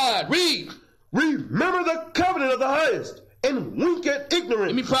that pride. Read. Remember the covenant of the highest and wink at ignorance.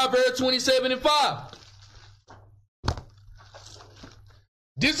 Give me Proverbs 27:5.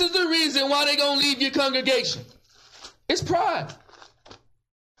 This is the reason why they gonna leave your congregation. It's pride.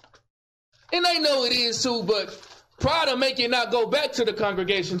 And they know it is too, but pride will make you not go back to the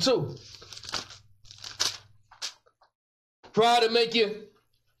congregation too. Pride will make you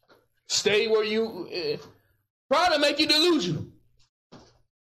stay where you... pride will make you delusional.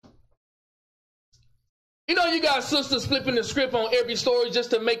 You know you got sisters flipping the script on every story just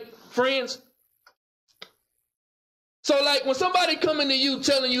to make friends. So like when somebody coming to you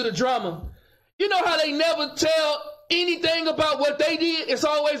telling you the drama, you know how they never tell anything about what they did? It's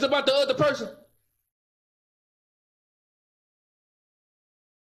always about the other person.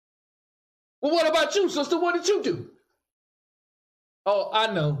 Well, what about you, sister? What did you do? Oh,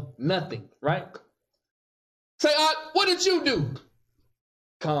 I know. Nothing, right? Say, what did you do?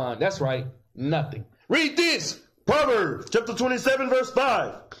 Con, that's right. Nothing. Read this. Proverbs chapter 27, verse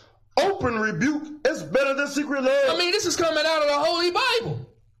 5. Open rebuke is better than secret love. I mean, this is coming out of the Holy Bible.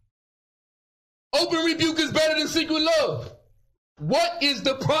 Open rebuke is better than secret love. What is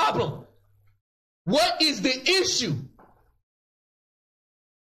the problem? What is the issue?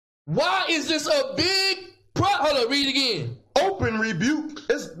 Why is this a big problem? Hold on, read it again. Open rebuke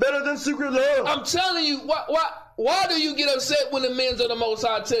is better than secret love. I'm telling you, why do you get upset when the men of the Most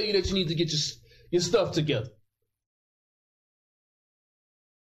High tell you that you need to get your stuff together?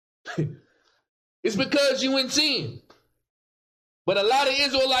 It's because you in sin. But a lot of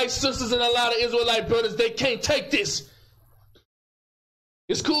Israelite sisters and a lot of Israelite brothers, they can't take this.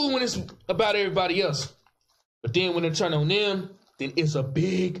 It's cool when it's about everybody else. But then when they turn on them, then it's a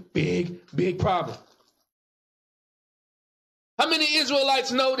big, big, big problem. How many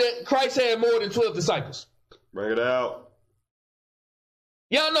Israelites know that Christ had more than 12 disciples? Bring it out.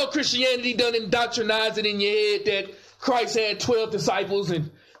 Y'all know Christianity done indoctrinize it in your head that Christ had 12 disciples and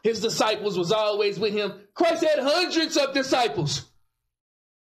his disciples was always with him. Christ had hundreds of disciples.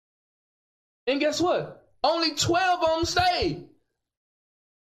 And guess what? Only 12 of them stayed.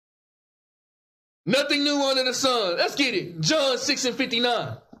 Nothing new under the sun. Let's get it. John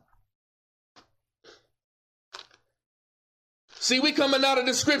 6:59. See, we coming out of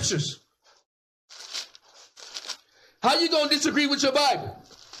the scriptures. How you going to disagree with your Bible?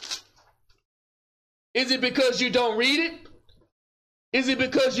 Is it because you don't read it? Is it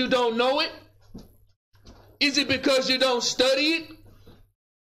because you don't know it? Is it because you don't study it?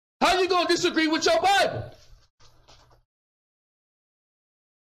 How you going to disagree with your Bible?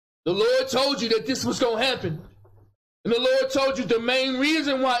 The Lord told you that this was going to happen. And the Lord told you the main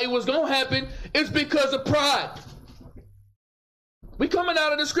reason why it was going to happen is because of pride. We coming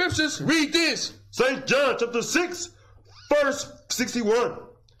out of the scriptures. Read this. St. John chapter 6, verse 61.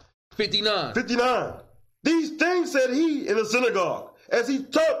 59. 59. These things said he in the synagogue, as he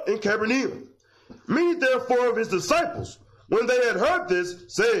taught in Capernaum. Many therefore of his disciples, when they had heard this,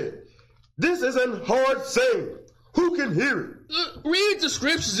 said, This is an hard saying. Who can hear it? Look, read the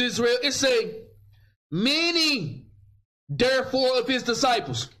scriptures, Israel. It say, many therefore of his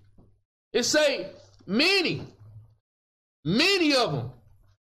disciples. It say, many. Many of them.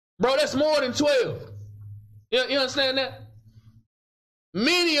 Bro, that's more than 12. You understand that?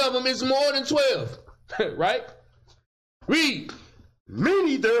 Many of them is more than 12. Right? Read.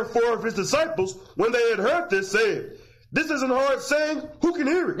 Many therefore of his disciples, when they had heard this, said, This is an hard saying. Who can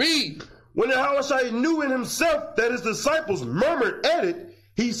hear it? Read. When Yahushua knew in himself that his disciples murmured at it,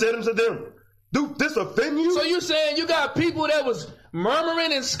 he said unto them, Do this offend you? So you saying you got people that was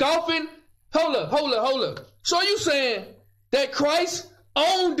murmuring and scoffing? Hold up. So you saying that Christ's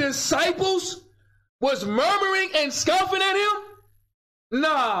own disciples was murmuring and scoffing at him?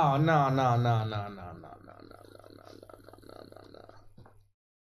 No.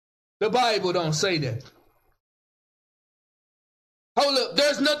 The Bible don't say that. Hold up,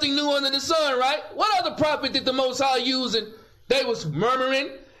 there's nothing new under the sun, right? What other prophet did the Most High use and they was murmuring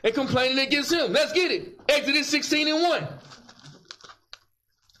and complaining against him? Let's get it. Exodus 16 and 1.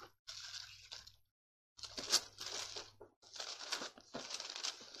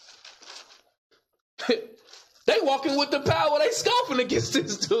 They walking with the power. They scoffing against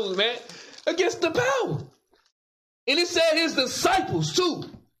this dude, man. Against the power. And it said his disciples too.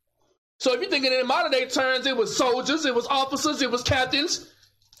 So if you're thinking in modern day terms, it was soldiers, it was officers, it was captains,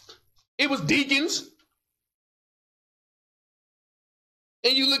 it was deacons.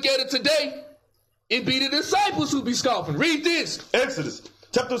 And you look at it today, it be the disciples who be scoffing. Read this. Exodus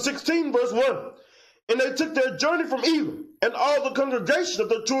chapter 16, verse 1. And they took their journey from Elim, and all the congregation of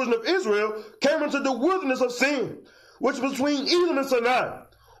the children of Israel came into the wilderness of Sin, which was between Elim and Sinai,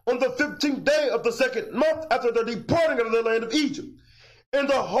 on the 15th day of the 2nd month after their departing out of the land of Egypt. And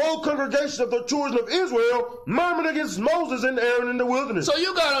the whole congregation of the children of Israel murmured against Moses and Aaron in the wilderness. So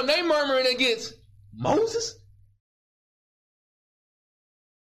you got them, they murmuring against Moses?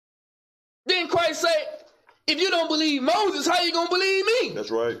 Then Christ said, if you don't believe Moses, how you going to believe me?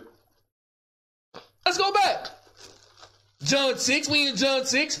 That's right. Let's go back. John 6, we in John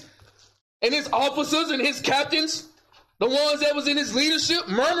 6. And his officers and his captains, the ones that was in his leadership,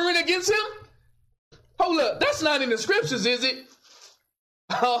 murmuring against him? Hold up, that's not in the scriptures, is it?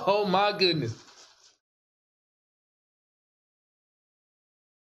 Oh my goodness.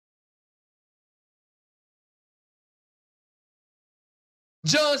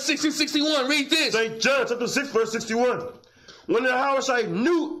 John 6 and 61, read this. St. John chapter 6, verse 61. When Yahushua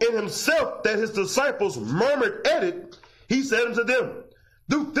knew in himself that his disciples murmured at it, he said unto them,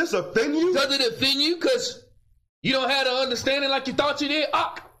 Do this offend you? Does it offend you because you don't have the understanding like you thought you did?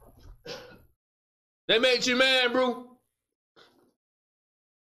 They made you mad, bro.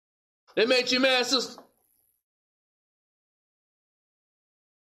 They made you mad, sister.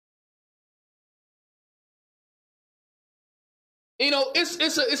 You know,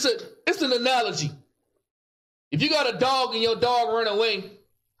 it's an analogy. If you got a dog and your dog run away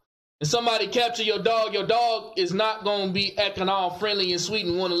and somebody capture your dog is not going to be acting all friendly and sweet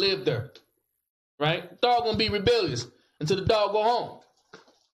and want to live there. Right? Dog going to be rebellious until the dog go home.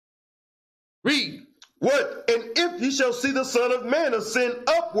 Read. What? And if ye shall see the Son of Man ascend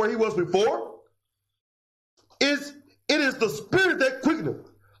up where he was before, it is the spirit that quickeneth,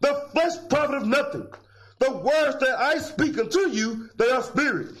 the flesh profiteth nothing. The words that I speak unto you, they are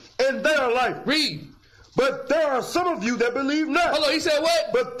spirit, and they are life. Read. But there are some of you that believe not. Hold on, he said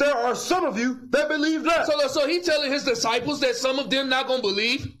what? But there are some of you that believe not. So he telling his disciples that some of them not going to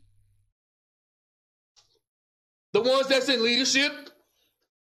believe? The ones that's in leadership?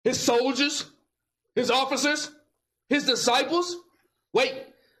 His soldiers? His officers? His disciples? Wait,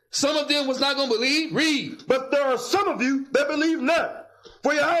 some of them was not going to believe? Read. But there are some of you that believe not.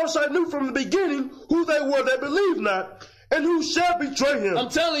 For Yahushua knew from the beginning who they were that believe not, and who shall betray him. I'm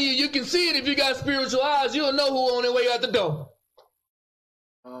telling you, you can see it if you got spiritual eyes. You'll know who on their way out the door.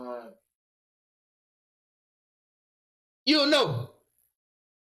 You'll know.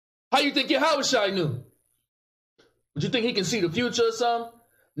 How you think Yahushua knew? Would you think he can see the future or something?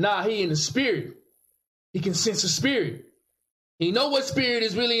 Nah, he in the spirit. He can sense the spirit. He know what spirit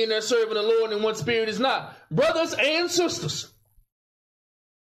is really in there serving the Lord and what spirit is not. Brothers and sisters.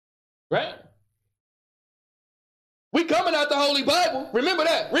 Right? We coming out the Holy Bible. Remember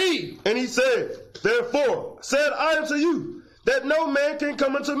that. Read. And he said, Therefore said I unto you, that no man can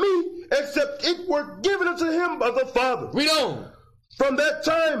come unto me, except it were given unto him by the Father. Read on. From that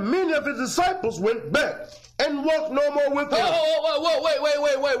time, many of his disciples went back and walked no more with him. Whoa,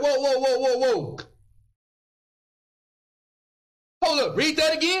 whoa. Hold up, read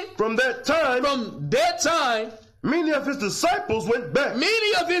that again. From that time, Many of his disciples went back.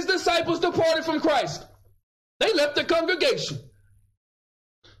 Many of his disciples departed from Christ. They left the congregation.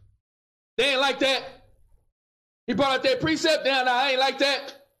 They ain't like that. He brought out that precept. Now, I ain't like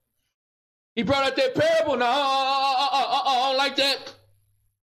that. He brought out that parable. No, I don't like that.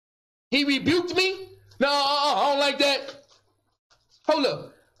 He rebuked me. No, I don't like that. Hold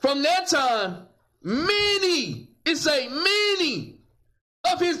up. From that time, many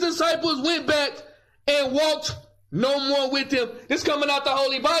of his disciples went back and walked no more with him. This coming out the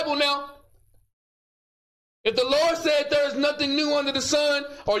Holy Bible now. If the Lord said there is nothing new under the sun,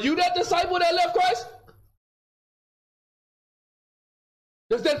 are you that disciple that left Christ?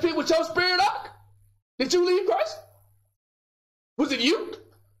 Does that fit with your spirit, Doc? Did you leave Christ? Was it you?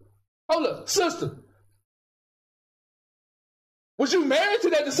 Hold up, sister. Was you married to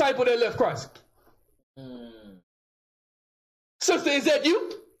that disciple that left Christ? Sister, is that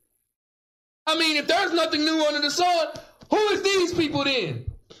you? I mean, if there's nothing new under the sun, who is these people then?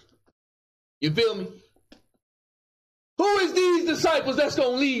 You feel me? Who is these disciples that's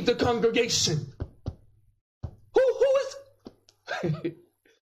going to leave the congregation? Who is?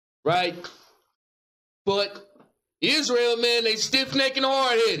 Right? But Israel, man, they stiff-necked and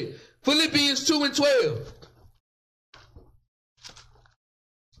hard-headed. Philippians 2:12.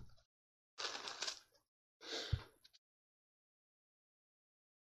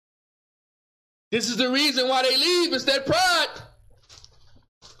 This is the reason why they leave. It's that pride.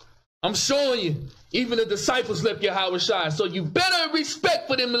 I'm showing you. Even the disciples left Yahushua. So you better respect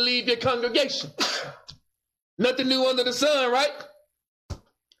for them to leave your congregation. Nothing new under the sun, right?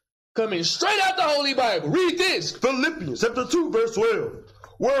 Coming straight out the Holy Bible. Read this. Philippians chapter 2, verse 12.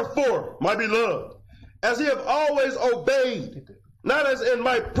 Wherefore, my beloved, as ye have always obeyed, not as in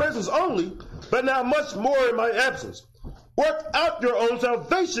my presence only, but now much more in my absence, work out your own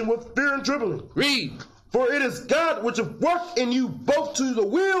salvation with fear and trembling. Read. For it is God which hath worked in you both to the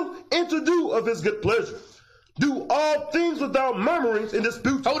will and to do of his good pleasure. Do all things without murmurings and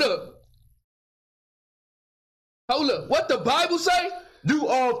disputes. Hold up. What the Bible say? Do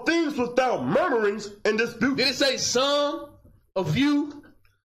all things without murmurings and disputes. Did it say some, a few,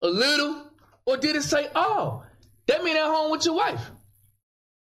 a little, or did it say all? That mean at home with your wife.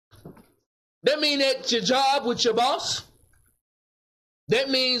 That mean at your job with your boss. That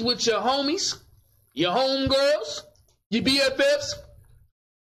means with your homies, your homegirls, your BFFs.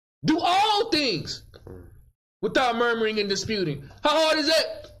 Do all things without murmuring and disputing. How hard is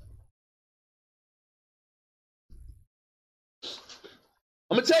that?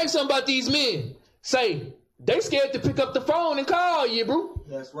 I'm going to tell you something about these men. Say, they scared to pick up the phone and call you, bro.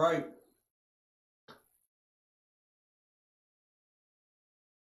 That's right.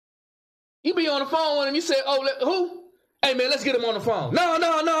 You be on the phone with him, you say, oh, who? Hey, man, let's get him on the phone. No.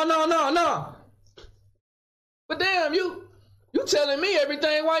 But damn, you telling me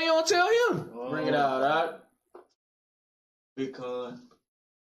everything, why you don't tell him? Bring it out, all right? Big con.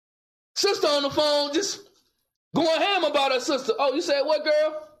 Sister on the phone, just going ham about her sister. Oh, you said what,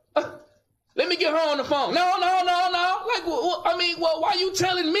 girl? Let me get her on the phone. No. Like, why you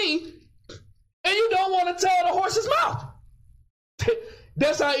telling me and you don't want to tell the horse's mouth?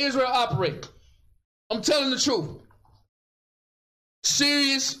 That's how Israel operate. I'm telling the truth.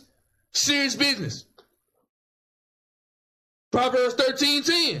 Serious business. Proverbs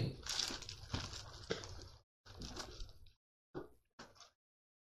 13:10.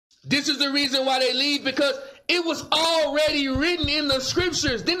 This is the reason why they leave, because it was already written in the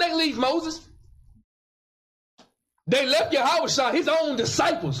scriptures. Didn't they leave Moses? They left Yahushua, his own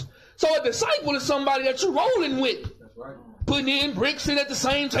disciples. So a disciple is somebody that you're rolling with. That's right. Putting in bricks, sitting at the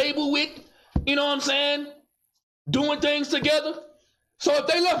same table with, you know what I'm saying? Doing things together. So if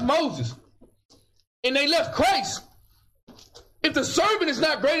they left Moses and they left Christ, if the servant is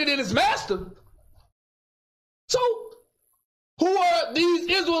not greater than his master, so who are these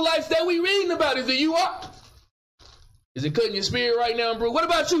Israelites that we reading about? Is it you are? Is it cutting your spirit right now, bro? What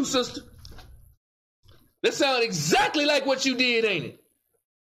about you, sister? That sounds exactly like what you did, ain't it?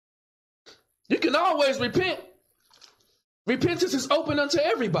 You can always repent. Repentance is open unto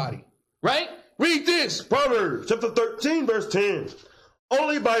everybody, right? Read this. Proverbs chapter 13, verse 10.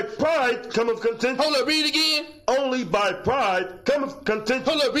 Only by pride cometh contention. Hold up, read again. Only by pride cometh contention.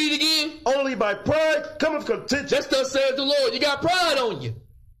 Hold up, read again. Only by pride cometh contention. That's thus says the Lord. You got pride on you.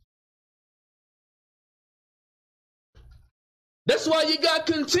 That's why you got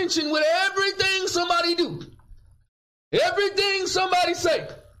contention with everything somebody do. Everything somebody say,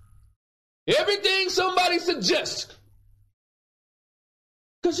 everything somebody suggests,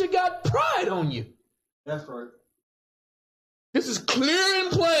 because you got pride on you. That's right. This is clear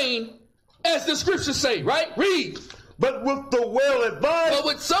and plain as the scriptures say, right? Read. But with the well-advised, But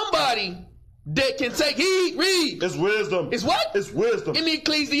with somebody that can take heed, read. it's wisdom. It's what? It's wisdom. In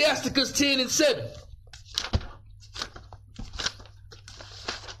Ecclesiasticus 10:7.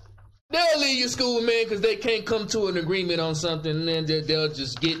 They'll leave your school, man, because they can't come to an agreement on something, and then they'll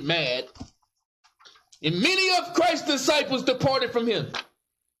just get mad. And many of Christ's disciples departed from him.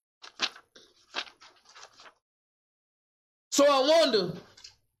 So I wonder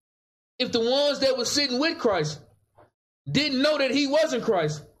if the ones that were sitting with Christ didn't know that he wasn't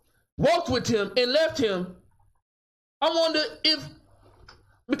Christ, walked with him and left him. I wonder if,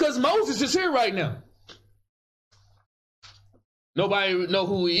 because Moses is here right now. Nobody know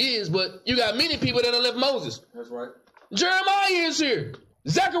who he is, but you got many people that have left Moses. That's right. Jeremiah is here.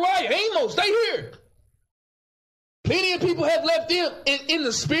 Zechariah, Amos, they here. Plenty of people have left them, and in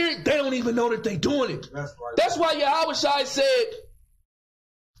the spirit, they don't even know that they're doing it. That's right. That's why Yahushua said,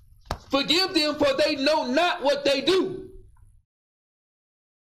 forgive them, for they know not what they do.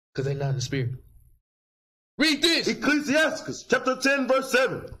 Because they're not in the spirit. Read this. Ecclesiasticus chapter 10, verse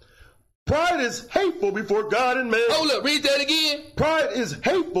 7. Pride is hateful before God and man. Hold up, read that again. Pride is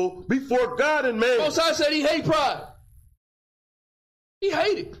hateful before God and man. Most High said he hate pride. He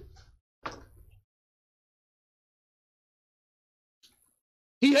hate it.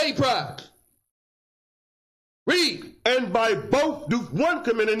 He hate pride. Read. And by both do one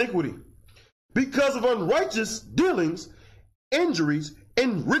commit iniquity. Because of unrighteous dealings, injuries,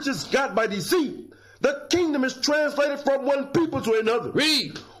 and riches got by deceit, the kingdom is translated from one people to another.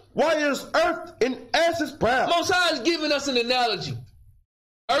 Read. Why is earth in ashes proud? Most High is giving us an analogy.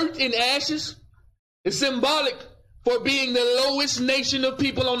 Earth in ashes is symbolic for being the lowest nation of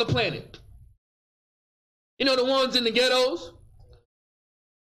people on the planet. You know, the ones in the ghettos,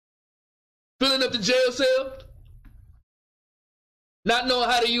 filling up the jail cell, not knowing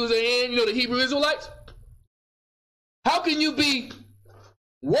how to use their hand, you know, the Hebrew Israelites. How can you be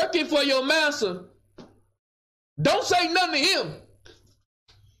working for your master? Don't say nothing to him.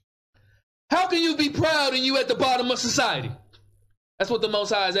 How can you be proud and you at the bottom of society? That's what the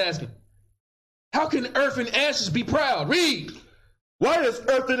Most High is asking. How can earth and ashes be proud? Read. Why is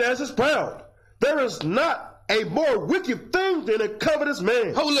earth in ashes proud? There is not a more wicked thing than a covetous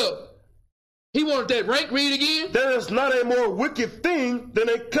man. Hold up. He wanted that rank. Read again. There is not a more wicked thing than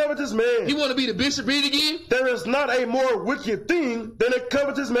a covetous man. He want to be the bishop. Read again. There is not a more wicked thing than a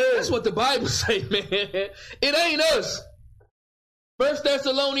covetous man. That's what the Bible say, man. It ain't us. 1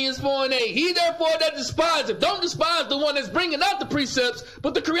 Thessalonians 4:8. He therefore that despiseth, don't despise the one that's bringing out the precepts,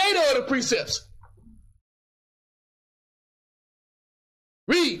 but the creator of the precepts.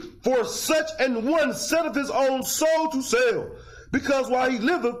 Read. For such an one setteth his own soul to sale, because while he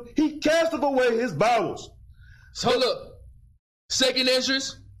liveth, he casteth away his bowels. So hold up. 2nd Ezra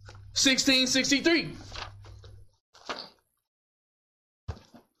 16:63.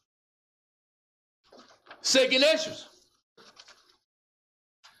 Second Ezra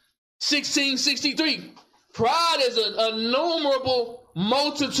 16:63. Pride is an innumerable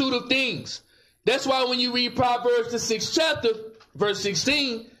multitude of things. That's why when you read Proverbs the 6th chapter, verse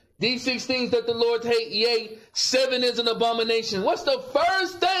 16, these 6 things that the Lord hate, yea, 7 is an abomination. What's the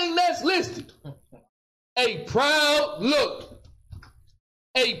first thing that's listed? A proud look,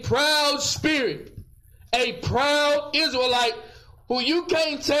 a proud spirit, a proud Israelite who you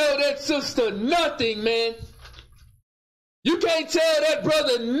can't tell that sister nothing, man. You can't tell that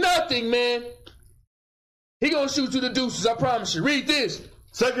brother nothing, man. He gonna shoot you the deuces, I promise you. Read this.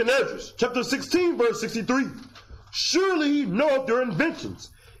 2nd Ezra, chapter 16, verse 63. Surely he knoweth your inventions,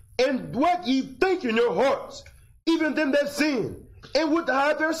 and what ye think in your hearts, even them that sin, and would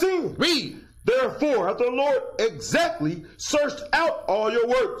hide their sin. Read. Therefore hath the Lord exactly searched out all your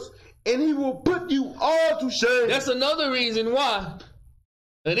works, and he will put you all to shame. That's another reason why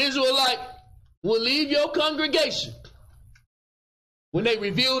an Israelite will leave your congregation when they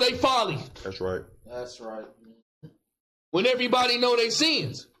reveal their folly. That's right. That's right. When everybody know their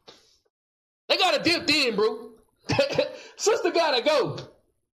sins. They gotta dip in, bro. Sister gotta go.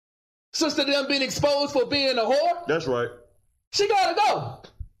 Sister done been exposed for being a whore. That's right. She gotta go.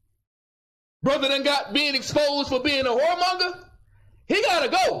 Brother done got being exposed for being a whoremonger. He gotta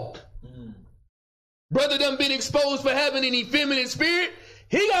go. Brother done been exposed for having an effeminate spirit.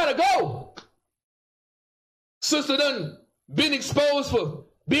 He gotta go. Sister done been exposed for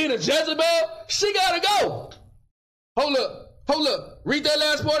being a Jezebel. She gotta go. Hold up. Read that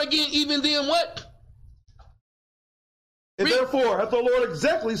last part again. Even then what? And therefore hath the Lord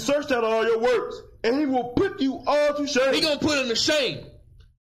exactly searched out all your works, and he will put you all to shame. He gonna put them to shame.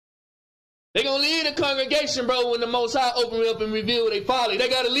 They gonna leave the congregation, bro, when the Most High open up and reveal their folly. They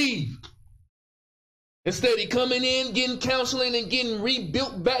gotta leave. Instead of coming in, getting counseling, and getting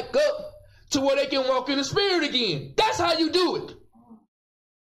rebuilt back up to where they can walk in the Spirit again. That's how you do it.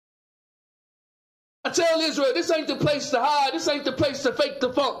 I tell Israel, this ain't the place to hide. This ain't the place to fake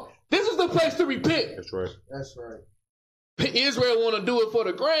the funk. This is the place to repent. That's right. That's right. Israel want to do it for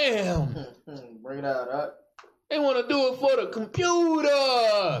the gram. Bring it out, huh? They want to do it for the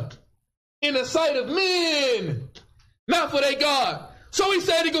computer. In the sight of men. Not for their God. So he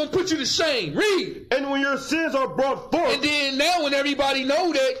said he's going to put you to shame. Read. And when your sins are brought forth. And then now when everybody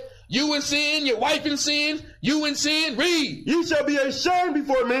know that you in sin, your wife in sin, you in sin, read. Ye shall be ashamed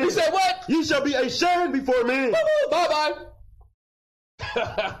before men. He said what? Ye shall be ashamed before men. Bye-bye.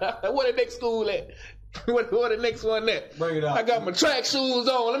 Where the next school at? Where the next one at? Bring it out. I got my track shoes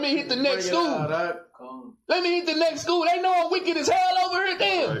on. Let me hit the next Bring it school. out, huh? Let me hit the next school. They know I'm wicked as hell over here.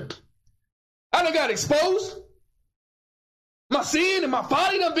 Damn. Right. I done got exposed. My sin and my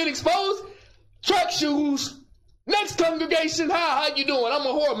folly done been exposed. Track shoes. Next congregation. How you doing? I'm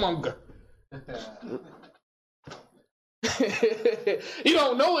a whoremonger. You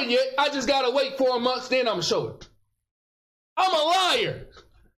don't know it yet. I just gotta wait 4 months, then I'm show it. I'm a liar.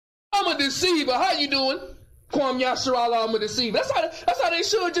 I'm a deceiver. How you doing? Kwam Yasharallah, I'm a deceiver. That's how they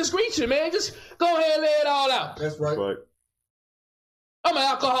should just greet you, man. Just go ahead and lay it all out. That's right. Right. I'm an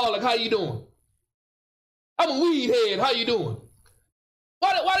alcoholic. How you doing? I'm a weed head. How you doing?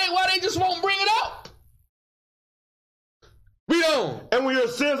 Why they just won't bring it out? Read on. And when your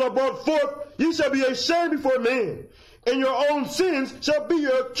sins are brought forth, ye shall be ashamed before men, and your own sins shall be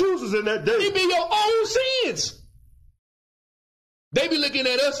your accusers in that day. It be your own sins. They be looking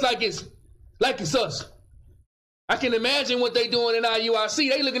at us like it's us. I can imagine what they doing in IUIC.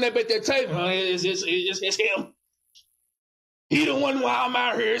 They looking up at their table. It's him. He the one while I'm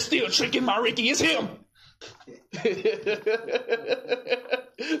out here still tricking my Ricky. It's him. He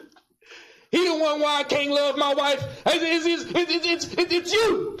the one why I can't love my wife. It's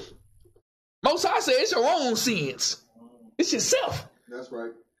you. Most I say it's your own sins. It's yourself. That's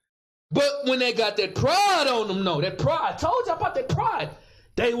right. But when they got that pride on them, no, that pride. I told you about that pride.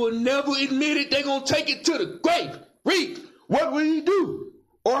 They will never admit it. They're going to take it to the grave. Read. What will ye do?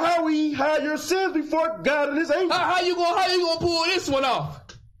 Or how will ye hide your sins before God and his angels? How you gonna pull this one off?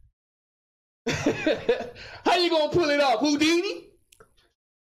 How you gonna pull it off? Houdini?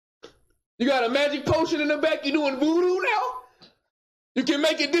 You got a magic potion in the back? You doing voodoo now? You can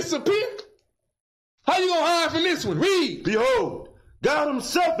make it disappear? How you gonna hide from this one? Read. Behold, God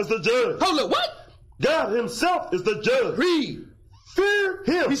himself is the judge. Hold up, what? God himself is the judge. Read. Fear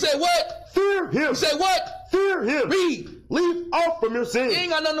him. He said what? Fear him. He said what? Fear him. Read. Leave off from your sins. You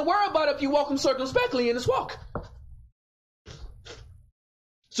ain't got nothing to worry about if you walk circumspectly in this walk.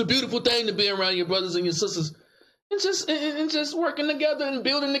 It's a beautiful thing to be around your brothers and your sisters and just working together and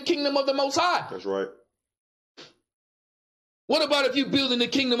building the kingdom of the Most High. That's right. What about if you building the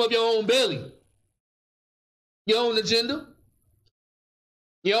kingdom of your own belly? Your own agenda?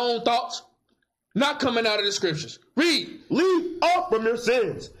 Your own thoughts? Not coming out of the scriptures. Read. Leave off from your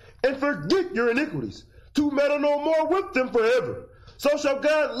sins and forget your iniquities, to meddle no more with them forever. So shall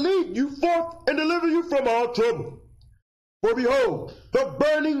God lead you forth and deliver you from all trouble. For behold, the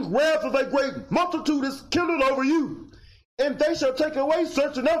burning wrath of a great multitude is kindled over you, and they shall take away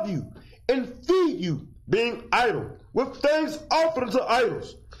certain of you, and feed you, being idle, with things offered unto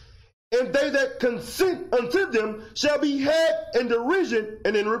idols. And they that consent unto them shall be had in derision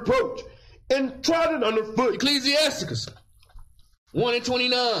and in reproach, and trodden under foot. Ecclesiasticus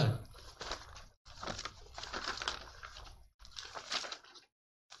 1:29.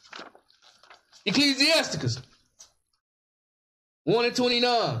 Ecclesiasticus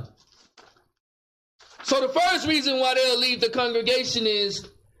 1:29. So the first reason why they'll leave the congregation is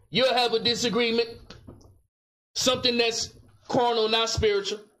you'll have a disagreement, something that's carnal, not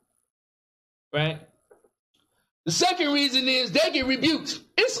spiritual, right? The second reason is they get rebuked.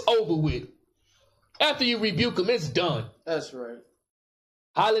 It's over with. After you rebuke them, it's done. That's right.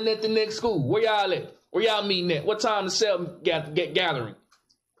 Hollering at the next school. Where y'all at? Where y'all meeting at? What time the cell get gathering?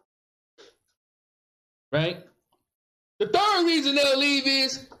 Right? The third reason they'll leave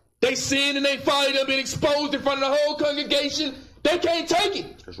is they sin and they folly done been exposed in front of the whole congregation. They can't take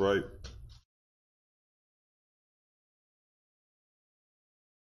it. That's right.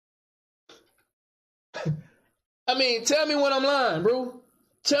 I mean, tell me when I'm lying, bro.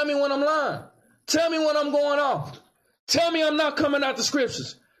 Tell me when I'm lying. Tell me when I'm going off. Tell me I'm not coming out the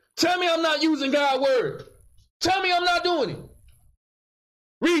scriptures. Tell me I'm not using God's word. Tell me I'm not doing it.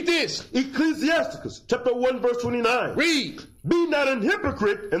 Read this. Ecclesiasticus chapter 1 verse 29. Read. Be not an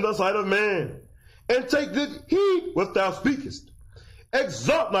hypocrite in the sight of man, and take good heed what thou speakest.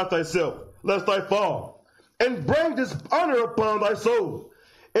 Exalt not thyself, lest thou fall, and bring dishonor upon thy soul.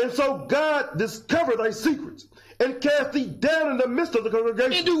 And so God discover thy secrets, and cast thee down in the midst of the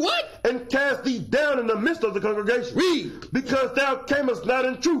congregation. And do what? And cast thee down in the midst of the congregation. Read. Because thou camest not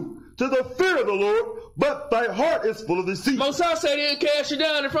in truth to the fear of the Lord, but thy heart is full of deceit. Most High said he'll cast you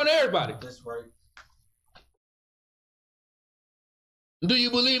down in front of everybody. That's right. Do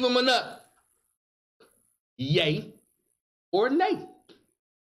you believe him or not? Yay or nay?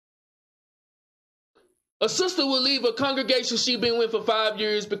 A sister will leave a congregation she been with for 5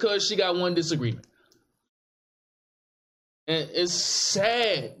 years because she got one disagreement. And it's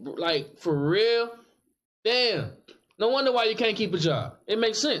sad, like for real. Damn. No wonder why you can't keep a job. It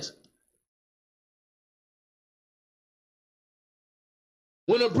makes sense.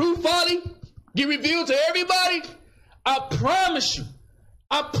 When a brute folly get revealed to everybody, I promise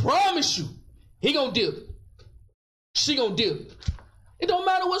you, he gonna dip. She gonna dip. It don't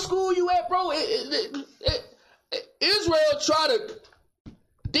matter what school you at, bro. Israel try to,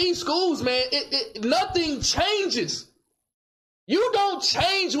 these schools, man, nothing changes. You don't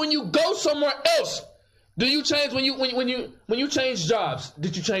change when you go somewhere else. Do you change when you change jobs?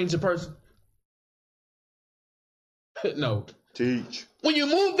 Did you change the person? No. Teach. When you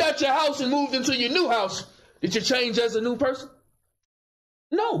moved out your house and moved into your new house, did you change as a new person?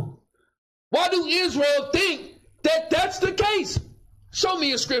 No. Why do Israel think that that's the case? Show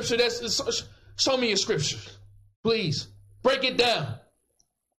me a scripture. Show me a scripture. Please. Break it down.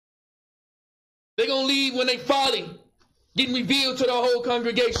 They're going to leave when they folly getting revealed to the whole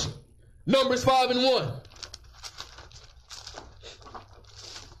congregation. Numbers 5:1.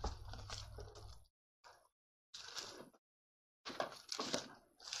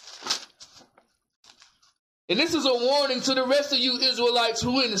 And this is a warning to the rest of you Israelites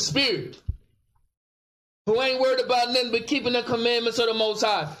who in the spirit, who ain't worried about nothing but keeping the commandments of the Most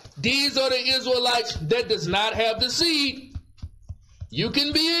High. These are the Israelites that does not have the seed. You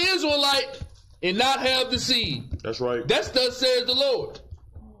can be an Israelite and not have the seed. That's right. That's thus says the Lord.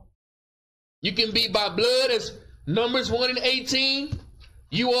 You can be by blood, as Numbers 1:18.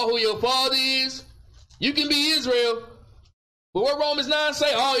 You are who your father is. You can be Israel. But what Romans 9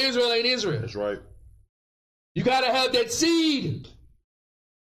 say? All Israel ain't Israel. That's right. You got to have that seed.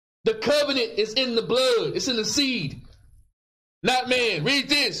 The covenant is in the blood. It's in the seed. Not man. Read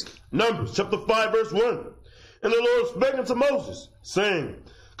this. Numbers chapter 5 verse 1. And the Lord spake unto Moses, saying,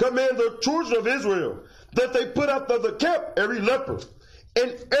 command the children of Israel that they put out of the camp every leper,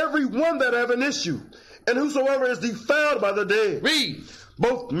 and every one that have an issue, and whosoever is defiled by the dead. Read.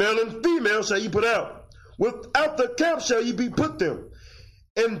 Both male and female shall ye put out. Without the camp shall ye be put them,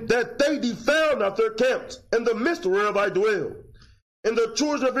 and that they defile not their camps, in the midst whereof I dwell. And the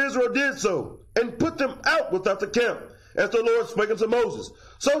children of Israel did so, and put them out without the camp, as the Lord spake unto Moses.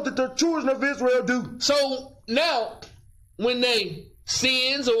 So did the children of Israel do. So now, when they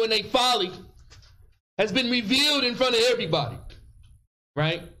sins or when they folly has been revealed in front of everybody,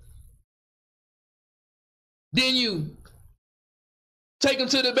 right? Then you take them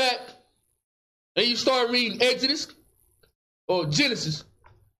to the back and you start reading Exodus or Genesis,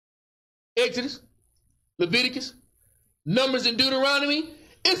 Exodus, Leviticus, Numbers, and Deuteronomy.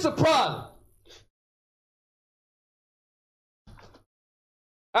 It's a problem.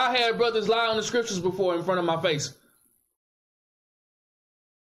 I had brothers lie on the scriptures before in front of my face.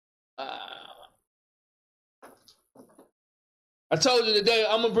 I told you today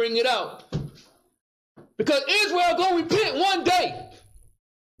I'm going to bring it out. Because Israel going to repent one day.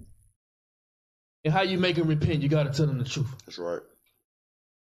 And how you make them repent, you got to tell them the truth. That's right.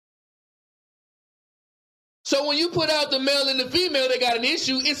 So when you put out the male and the female that got an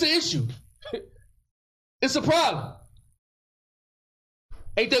issue, it's an issue. It's a problem.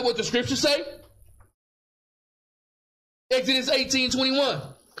 Ain't that what the scriptures say? Exodus 18:21.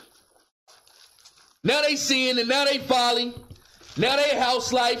 Now they sin and now they folly. Now they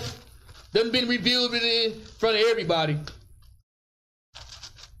house life done been revealed in front of everybody.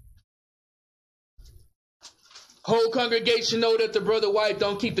 Whole congregation know that the brother wife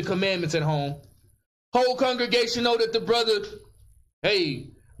don't keep the commandments at home. Whole congregation know that the brother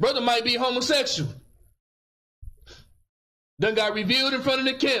might be homosexual. Done got revealed in front of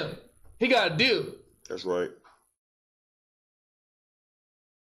the camp. He got a deal. That's right.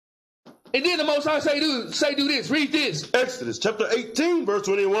 And then the Most High say do this. Read this. Exodus chapter 18 verse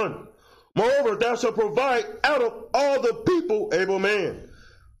 21. Moreover, thou shalt provide out of all the people able men,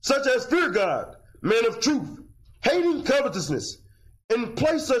 such as fear God, men of truth, hating covetousness, and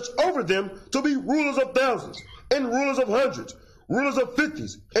place such over them to be rulers of thousands, and rulers of hundreds, rulers of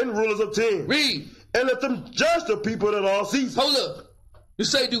 50s, and rulers of 10. Read. And let them judge the people at all seasons. Hold up. You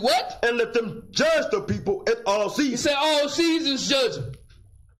say do what? And let them judge the people at all You seasons. say all seasons judge them.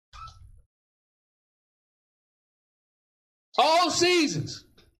 All seasons.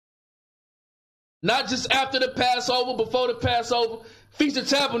 Not just after the Passover, before the Passover, Feast of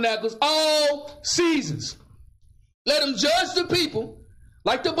Tabernacles, all seasons. Let them judge the people,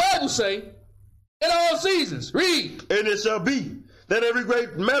 like the Bible say, in all seasons. Read. And it shall be that every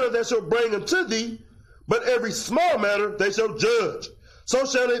great matter they shall bring unto thee, but every small matter they shall judge. So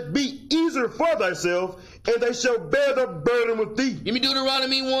shall it be easier for thyself, and they shall bear the burden with thee. Give me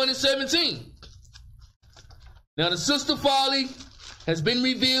Deuteronomy 1:17. Now the sister folly has been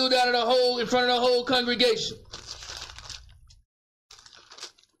revealed out of the whole, in front of the whole congregation.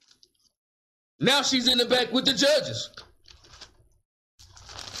 Now she's in the back with the judges.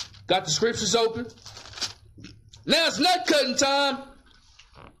 Got the scriptures open. Now it's nut cutting time.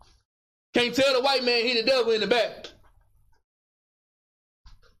 Can't tell the white man he the devil in the back.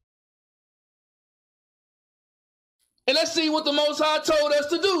 And let's see what the Most High told us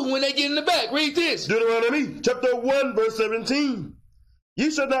to do when they get in the back. Read this. Deuteronomy chapter 1 verse 17. Ye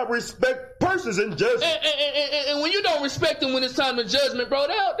shall not respect persons in judgment. And when you don't respect them when it's time to judgment, bro,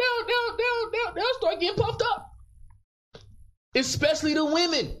 they'll start getting puffed up. Especially the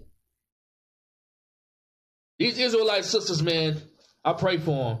women. These Israelite sisters, man, I pray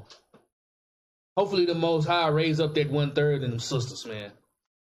for them. Hopefully the Most High raise up that 1/3 in them sisters, man.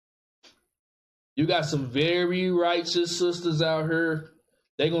 You got some very righteous sisters out here.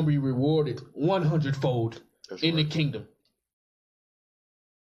 They're going to be rewarded 100-fold in the kingdom.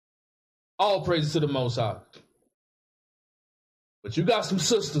 All praises to the Most High. But you got some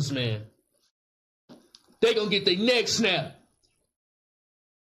sisters, man. They're going to get their neck snapped.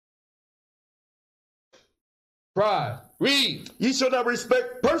 Pride. Read. Ye shall not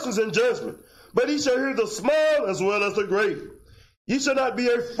respect persons in judgment, but ye shall hear the small as well as the great. Ye shall not be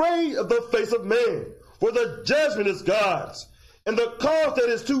afraid of the face of man, for the judgment is God's. And the cause that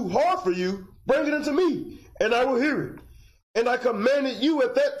is too hard for you, bring it unto me, and I will hear it. And I commanded you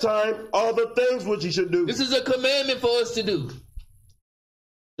at that time all the things which ye should do. This is a commandment for us to do.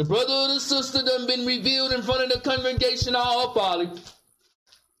 The brother or the sister done been revealed in front of the congregation of all folly.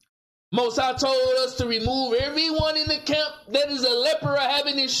 Most High told us to remove everyone in the camp that is a leper or have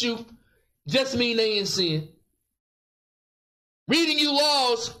an issue. Just mean they in sin. Reading you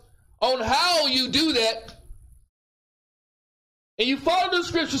laws on how you do that. And you follow the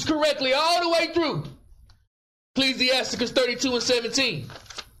scriptures correctly all the way through. Ecclesiasticus 32:17.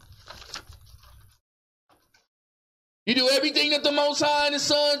 You do everything that the Most High and His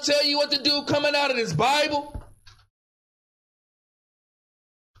Son tell you what to do coming out of this Bible.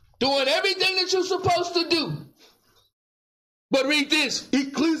 Doing everything that you're supposed to do. But read this.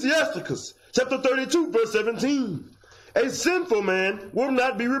 Ecclesiasticus chapter 32 verse 17. A sinful man will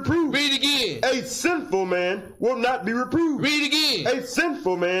not be reproved. Read again. A sinful man will not be reproved. Read again. A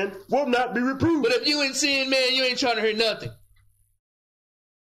sinful man will not be reproved. But if you ain't sin, man, you ain't trying to hear nothing.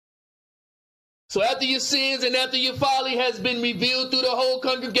 So after your sins and after your folly has been revealed through the whole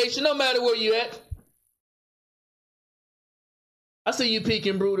congregation, no matter where you at. I see you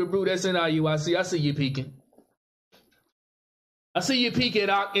peeking, Brew. That's in IUIC. I see you peeking. I see you peeking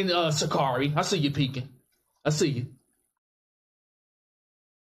out in Sakari. I see you peeking. I see you.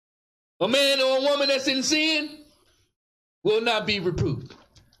 A man or a woman that's in sin will not be reproved.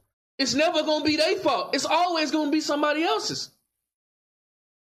 It's never going to be their fault. It's always going to be somebody else's.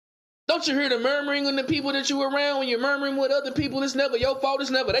 Don't you hear the murmuring in the people that you around when you're murmuring with other people? It's never your fault. It's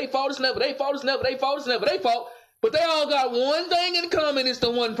never their fault. It's never their fault. It's never their fault. It's never their fault. But they all got one thing in common. It's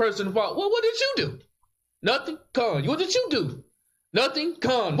the one person's fault. Well, what did you do? Nothing. Con. What did you do? Nothing.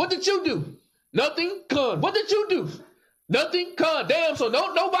 Con. What did you do? Nothing. Con. What did you do? Nothing. Con. Damn, so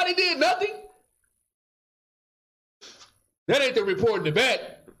nobody did nothing? That ain't the report in the back.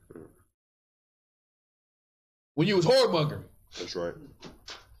 When you was whoremongering. That's right.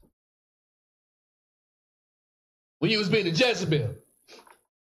 When you was being a Jezebel.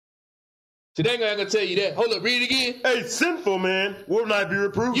 See, they ain't gonna tell you that. Hold up, read it again. A sinful man will not be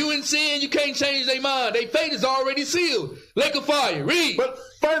reproved. You in sin, you can't change their mind. Their fate is already sealed. Lake of fire. Read. But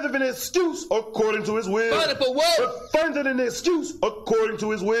findeth an excuse according to his will. Find it for what? But findeth an excuse according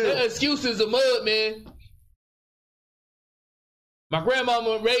to his will. That excuse is a mud, man. My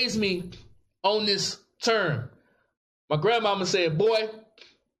grandmama raised me on this term. My grandmama said, boy,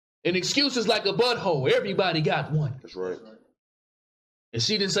 an excuse is like a butthole. Everybody got one. That's right. And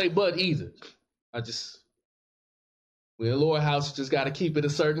she didn't say but either. Well, Lord House just got to keep it a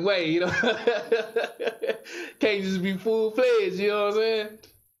certain way, you know. Can't just be full-fledged, you know what I'm saying?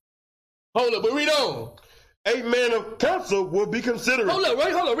 Hold up, but read on. A man of counsel will be considerate. Hold up,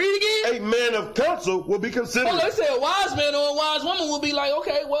 read it again. A man of counsel will be considerate. Hold up, they say a wise man or a wise woman will be like,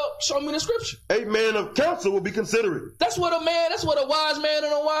 okay, well, show me the scripture. A man of counsel will be considerate. That's what a wise man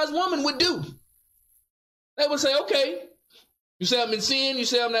and a wise woman would do. They would say, okay, you say I'm in sin, you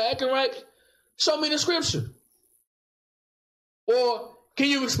say I'm not acting right, show me the scripture. Or can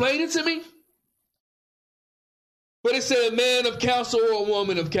you explain it to me? But it said a man of counsel or a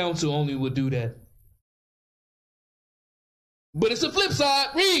woman of counsel only would do that. But it's a flip side.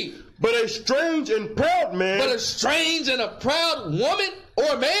 Read. But a strange and proud man. But a strange and a proud woman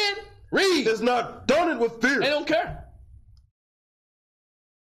or man. Read. Is not daunted with fear. They don't care.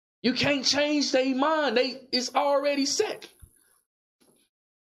 You can't change their mind. It's already set.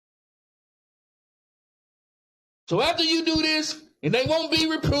 So after you do this, and they won't be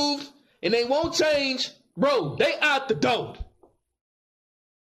reproved, and they won't change, bro, they out the door.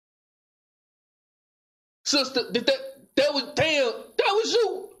 Sister, that was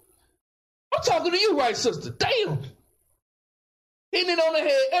you. I'm talking to you, right, sister? Damn. Hitting it on the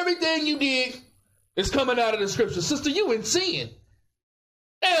head. Everything you did is coming out of the scripture. Sister, you in sin.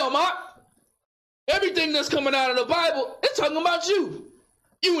 Damn, everything that's coming out of the Bible, it's talking about you.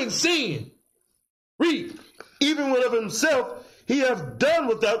 You in sin. Read. Even when of himself he hath done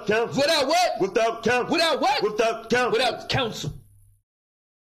without counsel. Without what? Without counsel. Without what? Without counsel. Without counsel.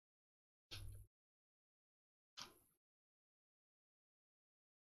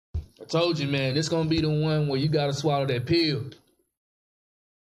 I told you, man, this gonna be the one where you gotta swallow that pill.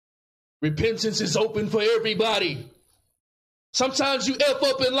 Repentance is open for everybody. Sometimes you F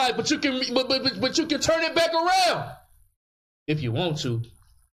up in life, but you can turn it back around if you want to.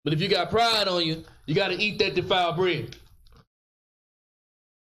 But if you got pride on you, you got to eat that defiled bread.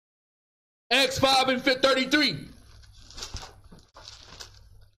 Acts 5 and 33.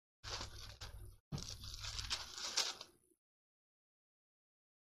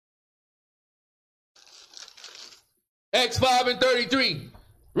 Acts 5 and 33.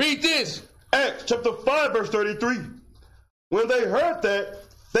 Read this. Acts chapter 5 verse 33. When they heard that,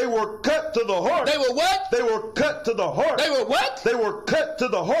 they were cut to the heart. They were what? They were cut to the heart. They were what? They were cut to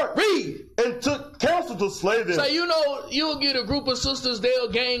the heart. Read. And took counsel to slay them. So you know, you'll get a group of sisters, they'll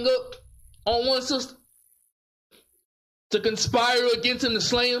gang up on one sister to conspire against him to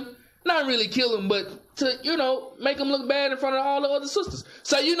slay him. Not really kill him, but to, you know, make him look bad in front of all the other sisters.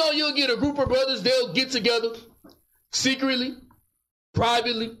 So you know, you'll get a group of brothers, they'll get together secretly,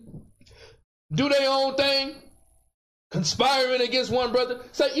 privately, do their own thing, conspiring against one brother.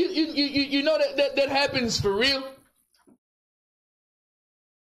 So you know that happens for real.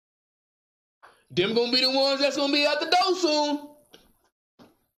 Them gonna be the ones that's gonna be out the door soon.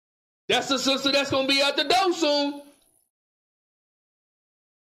 That's the sister that's gonna be out the door soon.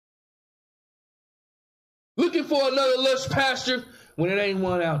 Looking for another lush pasture when it ain't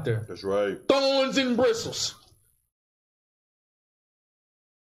one out there. That's right. Thorns and bristles.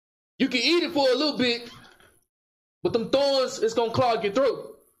 You can eat it for a little bit, but them thorns is gonna clog your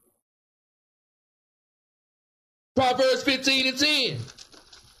throat. Proverbs 15 and 10.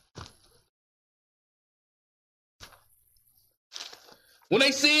 When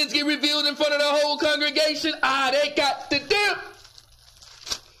their sins get revealed in front of the whole congregation, they got to dip.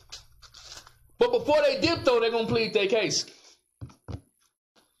 But before they dip, though, they're gonna plead their case.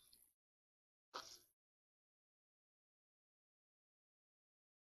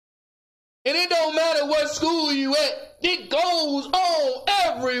 And it don't matter what school you at. It goes on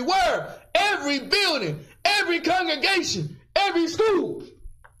everywhere. Every building, every congregation, every school.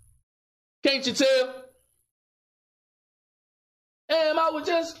 Can't you tell? Damn, I was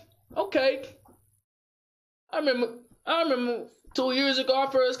just, okay. I remember 2 years ago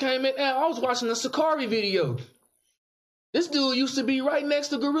I first came in, and I was watching a Sakari video. This dude used to be right next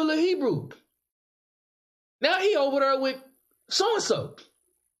to Gorilla Hebrew. Now he over there with so-and-so.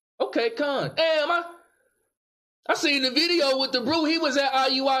 Okay, Con. Damn, I seen the video with the brew. He was at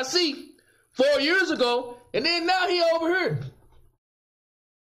IUIC 4 years ago, and then now he over here.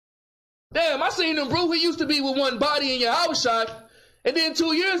 Damn, I seen the brew. He used to be with one body in your house shot, and then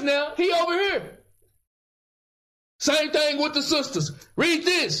 2 years now, he over here. Same thing with the sisters. Read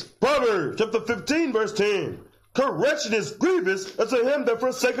this. Proverbs chapter 15 verse 10. Correction is grievous unto him that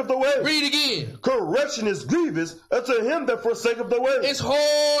forsaketh the way. Read again. Correction is grievous unto him that forsaketh the way. It's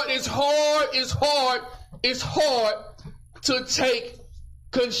hard to take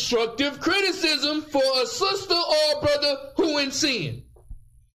constructive criticism for a sister or a brother who in sin.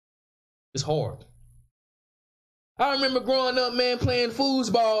 It's hard. I remember growing up, man, playing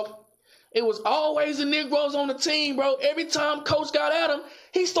foosball. It was always the Negroes on the team, bro. Every time coach got at him,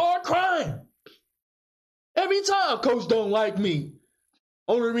 he started crying. Every time, coach don't like me.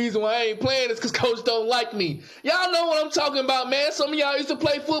 Only reason why I ain't playing is because coach don't like me. Y'all know what I'm talking about, man. Some of y'all used to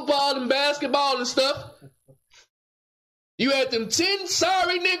play football and basketball and stuff. You had them 10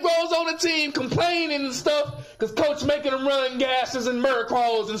 sorry Negroes on the team complaining and stuff because coach making them run gases and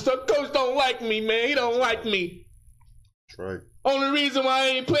Murkrows and stuff. Coach don't like me, man. He don't like me. That's right. Only reason why I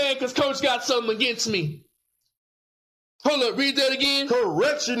ain't playing because coach got something against me. Hold up, read that again.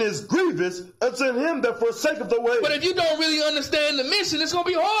 Correction is grievous unto him that forsaketh the way. But if you don't really understand the mission, it's going to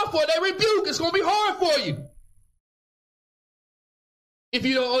be hard for you. That rebuke, it's going to be hard for you. If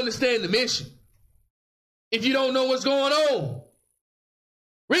you don't understand the mission. If you don't know what's going on.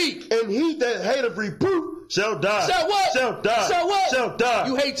 Read. And he that hateth reproof shall die. Shall what? Shall die. Shall what? Shall die.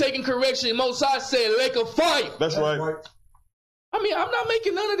 You hate taking correction. Most High said lake of fire. That's right. I mean, I'm not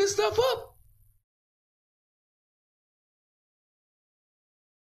making none of this stuff up.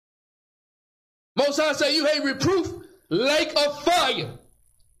 Most High say you hate reproof, lake of fire.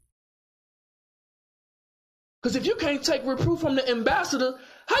 Because if you can't take reproof from the ambassador,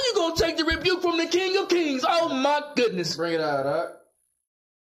 how you going to take the rebuke from the King of Kings? Oh my goodness. Bring it out,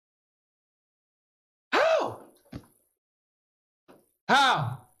 huh?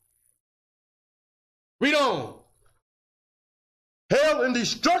 How? Read on. Hell and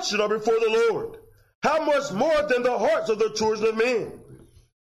destruction are before the Lord. How much more than the hearts of the children of men?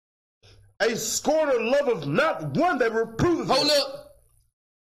 A scorner loveth not one that reproveth him. Hold up.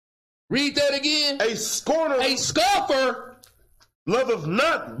 Read that again. A scorner, A scoffer loveth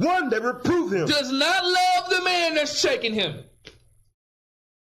not one that reprove him. does not love the man that's checking him.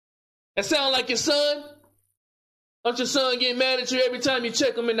 That sound like your son? Don't your son get mad at you every time you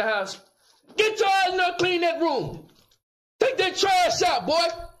check him in the house? Get your ass in there, clean that room. Take that trash out, boy.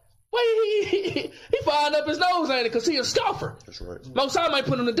 Wait, he firing up his nose, ain't it? Because he a scoffer. That's right. Most I might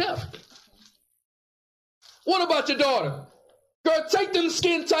put him to death. What about your daughter? Girl, take them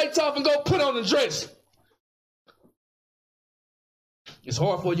skin tights off and go put on the dress. It's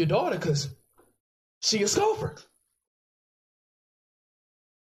hard for your daughter because she a scoffer.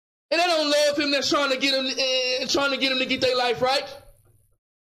 And they don't love him that's trying to get him to get their life right.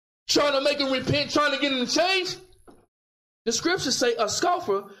 Trying to make him repent, trying to get him to change. The scriptures say a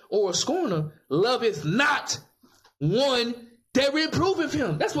scoffer or a scorner loveth not one that reproveth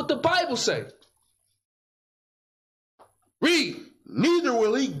him. That's what the Bible say. Read. Neither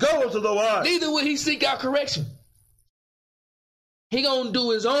will he go unto the wise. Neither will he seek out correction. He gonna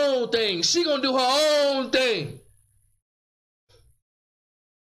do his own thing. She gonna do her own thing.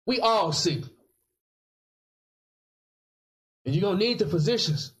 We all sick. And you're gonna need the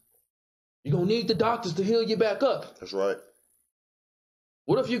physicians. You're gonna need the doctors to heal you back up. That's right.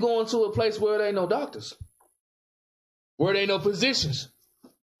 What if you're going to a place where there ain't no doctors? Where there ain't no physicians?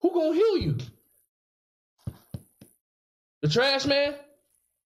 Who gonna heal you? The trash man?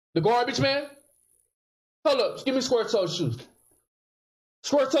 The garbage man? Hold up, give me square toe shoes.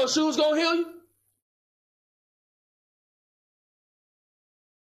 Square toe shoes gonna heal you?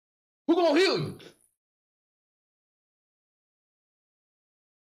 Who gonna heal you?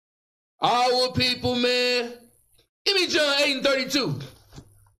 Our people, man. Give me John 8:32.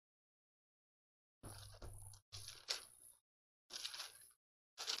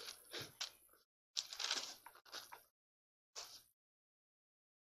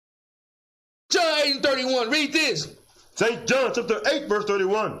 John 8:31. Read this. St. John chapter 8, verse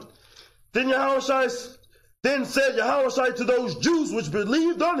 31. Then said Yahushua to those Jews which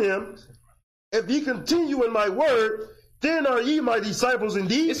believed on him, if ye continue in my word, then are ye my disciples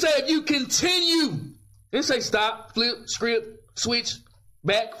indeed. It said if you continue. It didn't say stop, flip, script, switch,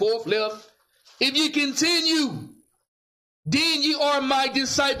 back, forth, left. If you continue, then you are my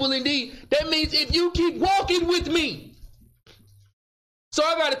disciple indeed. That means if you keep walking with me. So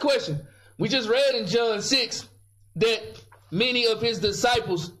I got a question. We just read in John 6 that many of his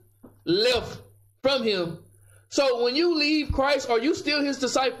disciples left from him. So when you leave Christ, are you still his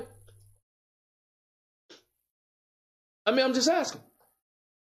disciple? I mean, I'm just asking.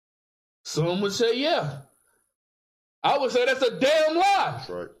 Some would say, yeah. I would say that's a damn lie. That's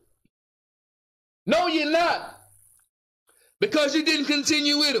right. No, you're not. Because you didn't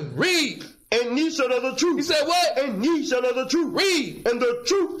continue with him. Read. And ye shall know the truth. He said what? And ye shall know the truth. Read. And the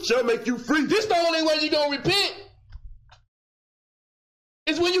truth shall make you free. This the only way you're going to repent.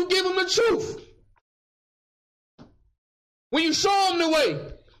 Is when you give him the truth. When you show him the way.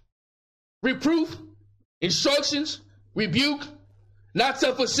 Reproof, instructions, rebuke, not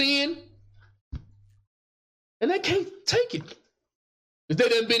suffer sin. And they can't take it. Because they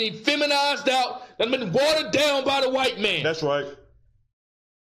done been effeminized out, done been watered down by the white man. That's right.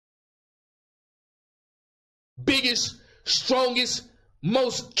 Biggest, strongest,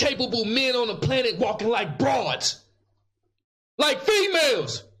 most capable men on the planet walking like broads. Like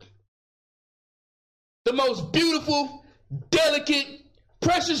females. The most beautiful, delicate,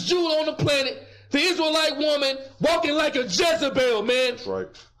 precious jewel on the planet. The Israelite woman walking like a Jezebel, man. That's right.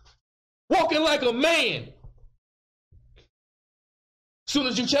 Walking like a man. Soon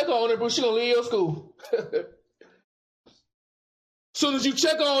as you check on her, bro, she gonna leave your school. Soon as you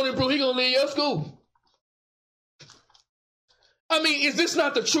check on him, bro, he gonna leave your school. I mean, is this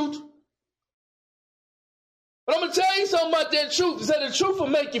not the truth? But I'm gonna tell you something about that truth. Is that the truth will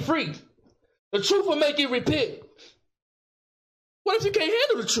make you free. The truth will make you repent. What if you can't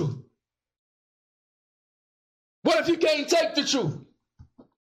handle the truth? What if you can't take the truth?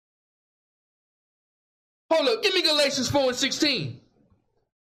 Hold up, give me Galatians 4:16.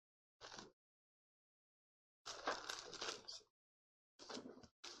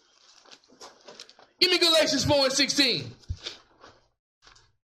 Give me Galatians 4:16.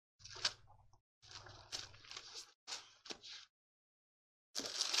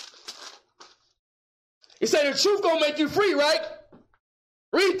 It say the truth gonna make you free, right?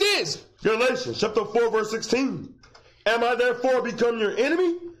 Read this. Galatians chapter 4, verse 16. Am I therefore become your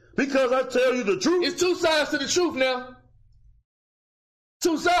enemy? Because I tell you the truth. It's two sides to the truth now.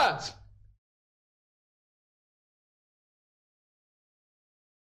 Two sides.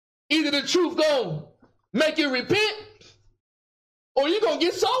 Either the truth gonna make you repent, or you gonna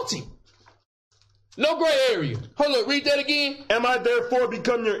get salty. No gray area. Hold up, read that again. Am I therefore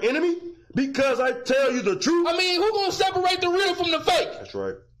become your enemy? Because I tell you the truth. I mean, who gonna separate the real from the fake? That's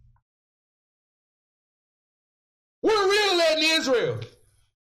right. Where the real at in Israel?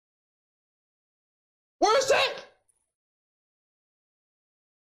 Where's that?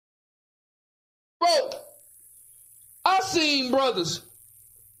 Bro, I seen brothers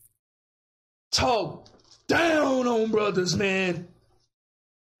talk down on brothers, man.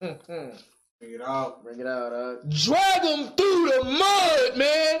 Bring it out. Bring it out, Drag them through the mud,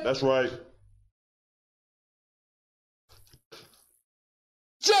 man. That's right.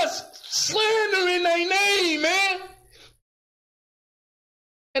 Just slandering their name, man.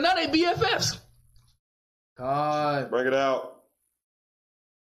 And now they BFFs. God. Bring it out.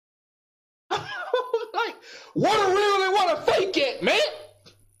 Like, what a real and what a fake at, man.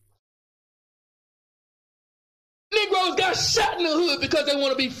 Negroes got shot in the hood because they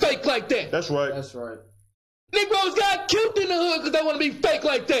want to be fake like that. That's right. That's right. Negroes got killed in the hood because they want to be fake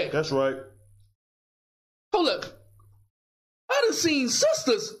like that. That's right. Hold up. I done seen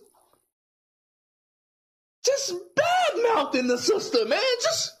sisters just bad-mouthing the sister, man.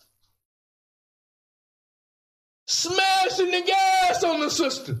 Just smashing the gas on the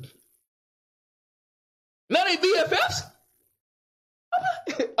sister. Now they BFFs?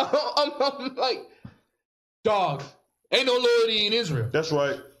 I'm like, dog, ain't no loyalty in Israel. That's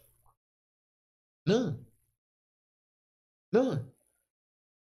right. None. And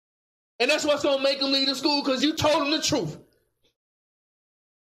that's what's going to make them leave the school, because you told them the truth.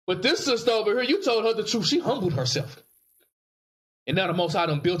 But this sister over here, you told her the truth. She humbled herself. And now the Most High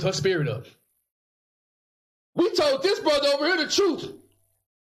done built her spirit up. We told this brother over here the truth.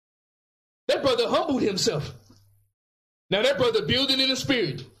 That brother humbled himself. Now that brother building in the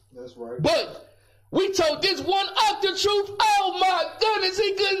spirit. That's right. But we told this one up the truth. Oh my goodness,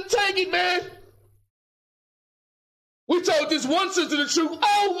 he couldn't take it, man. We told this one sister the truth.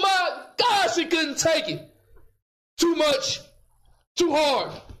 Oh my gosh, she couldn't take it. Too much. Too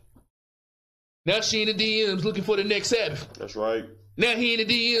hard. Now she in the DMs looking for the next Sabbath. That's right. Now he in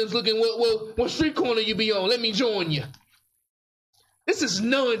the DMs looking, what street corner you be on? Let me join you. This is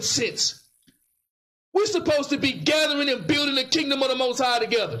nonsense. We're supposed to be gathering and building the kingdom of the Most High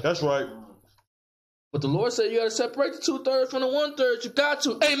together. That's right. But the Lord said you got to separate the 2/3 from the 1/3. You got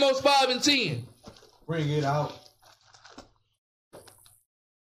to. Amos 5:10. Bring it out.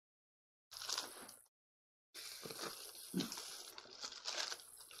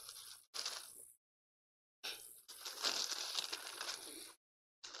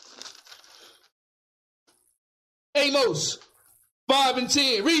 Amos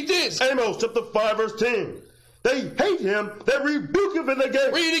 5:10. Read this. Amos chapter 5, verse 10. They hate him that rebuketh in the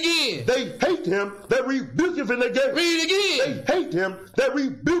gate. Read again. They hate him that rebuketh in the gate. Read again. They hate him that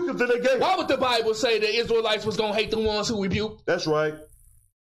rebuketh in the gate. Why would the Bible say the Israelites was going to hate the ones who rebuke? That's right.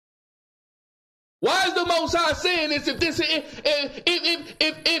 Why is the Most High saying this? If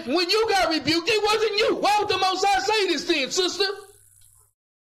when you got rebuked, it wasn't you. Why would the Most High say this then, sister?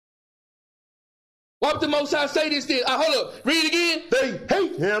 Why would the Most High say this then? Hold up. Read it again. They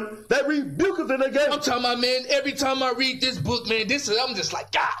hate him that rebuketh and again. I'm talking about, man, every time I read this book, man, I'm just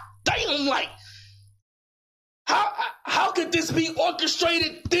like, God damn, like, how could this be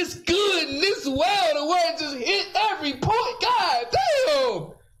orchestrated this good and this well to where it just hit every point? God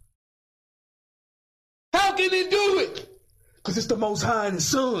damn. How can it do it? Because it's the Most High and His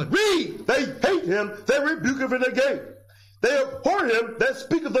Son. Read. They hate him that rebuketh and again. They abhor him that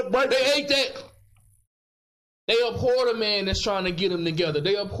speaketh uprightly. They hate that. They abhor the man that's trying to get them together.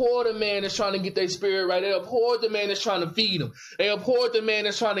 They abhor the man that's trying to get their spirit right. They abhor the man that's trying to feed them. They abhor the man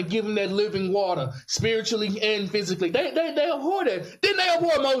that's trying to give them that living water, spiritually and physically. They abhor that. Didn't they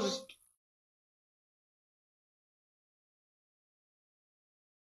abhor Moses?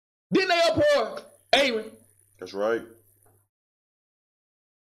 Didn't they abhor Aaron? That's right.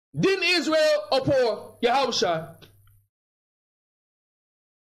 Didn't Israel abhor Yahushua?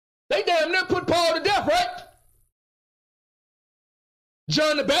 They damn near put Paul to death, right?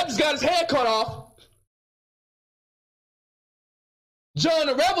 John the Baptist got his head cut off. John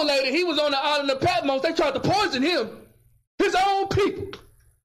the Revelator, he was on the island of Patmos. They tried to poison him. His own people.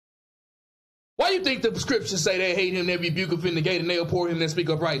 Why you think the scriptures say they hate him, they rebuke him in the gate, and they abhor him, and speak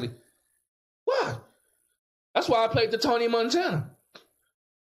uprightly? Why? That's why I played the Tony Montana.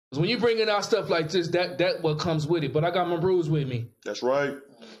 Because when you bring in out stuff like this, that what comes with it. But I got my brews with me. That's right.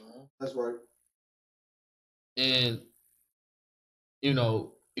 That's right. And, you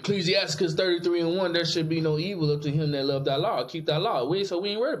know, Ecclesiastes 33:1, there should be no evil up to him that love thy law. Keep thy law. So we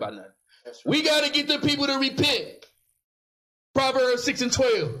ain't worried about nothing. That's right. We got to get the people to repent. Proverbs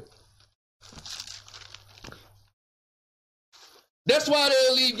 6:12. That's why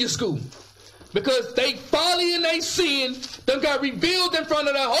they'll leave your school. Because they folly and they sin done got revealed in front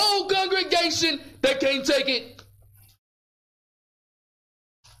of the whole congregation. They can't take it.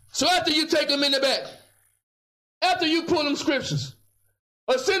 So after you take them in the back, after you pull them scriptures,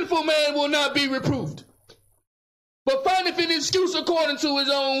 a sinful man will not be reproved, but findeth an excuse according to his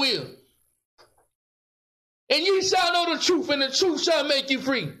own will. And ye shall know the truth, and the truth shall make you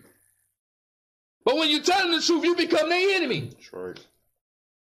free. But when you tell them the truth, you become their enemy. That's right.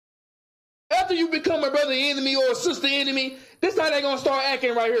 After you become a brother enemy or a sister enemy, this how they gonna start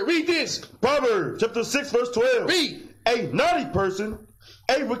acting right here. Read this. Proverbs chapter 6 verse 12. Read. A naughty person,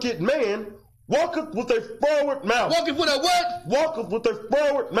 a wicked man, walketh with a forward mouth. Walking with a what? Walketh with a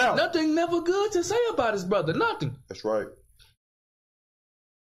forward mouth. Nothing never good to say about his brother. Nothing. That's right.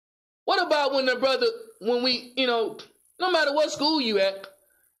 What about when we, you know, no matter what school you at,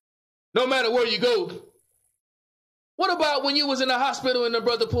 no matter where you go, what about when you was in the hospital and the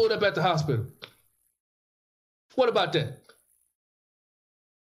brother pulled up at the hospital? What about that?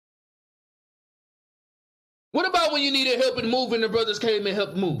 What about when you needed help in moving, the brothers came and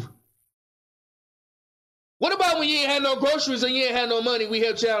helped move? What about when you ain't had no groceries and you ain't had no money, we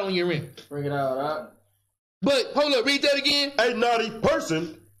helped you out on your rent? Bring it out, huh? But, hold up, read that again. A naughty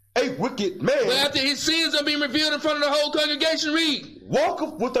person, a wicked man, But after his sins are being revealed in front of the whole congregation, read.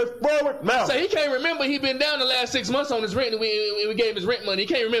 walketh with a forward mouth. So he can't remember he been down the last 6 months on his rent and we gave his rent money. He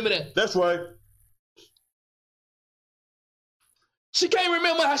can't remember that. That's right. She can't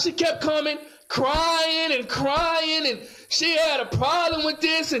remember how she kept coming, crying, and she had a problem with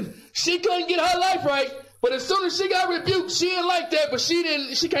this, and she couldn't get her life right. But as soon as she got rebuked, she didn't like that, but she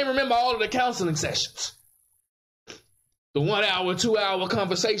can't remember all of the counseling sessions. The 1 hour, 2 hour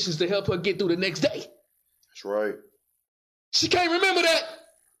conversations to help her get through the next day. That's right. She can't remember that.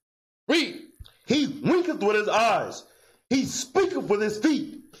 Read. He winketh with his eyes. He speaketh with his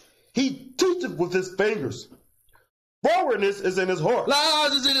feet. He teacheth with his fingers. Forwardness is in his heart.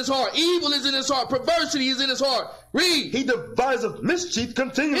 Lies is in his heart. Evil is in his heart. Perversity is in his heart. Read. He deviseth mischief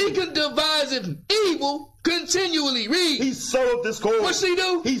continually. He can devise evil continually. Read. He soweth discord. What she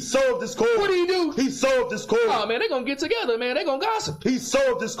do? He soweth discord. What do he do? He soweth discord. Oh, man, they gonna get together, man. They gonna gossip. He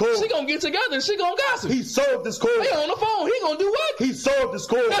soweth discord. She gonna get together and she gonna gossip. He soweth discord. They on the phone. He gonna do what? He soweth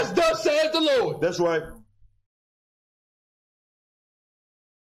discord. That's thus saith the Lord. That's right.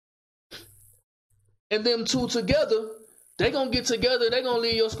 And them two together, they gonna get together. They gonna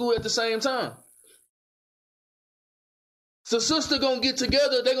leave your school at the same time. So sister gonna get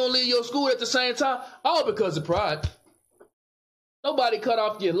together. They gonna leave your school at the same time. All because of pride. Nobody cut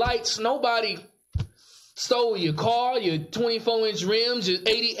off your lights. Nobody stole your car, your 24-inch rims, your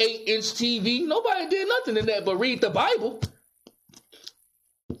 88-inch TV. Nobody did nothing in that but read the Bible.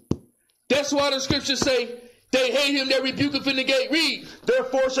 That's why the scriptures say, They hate him that rebuke him in the gate. Read.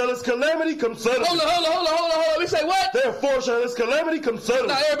 Therefore shall his calamity come suddenly. Hold on. We say what? Therefore shall his calamity come suddenly.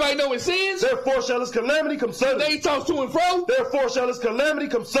 Now everybody know his sins. Therefore shall his calamity come suddenly. Then he talks to and fro. Therefore shall his calamity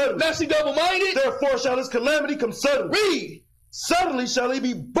come suddenly. Now she double-minded. Therefore shall his calamity come suddenly. Read. Suddenly shall he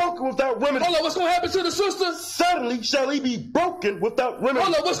be broken without remedy. Hold on, what's going to happen to the sister? Suddenly shall he be broken without remedy.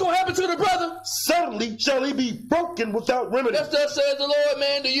 Hold on, what's going to happen to the brother? Suddenly shall he be broken without remedy. That's thus says the Lord,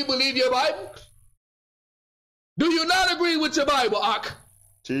 man. Do you believe your Bible? Do you not agree with your Bible, Ak?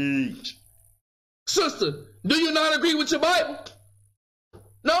 Teach. Sister, do you not agree with your Bible?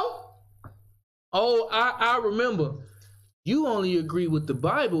 No? Oh, I remember. You only agree with the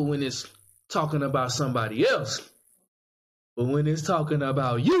Bible when it's talking about somebody else. But when it's talking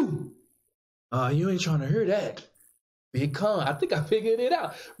about you, you ain't trying to hear that. Big con. I think I figured it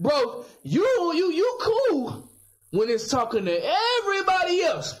out. Bro, you cool when it's talking to everybody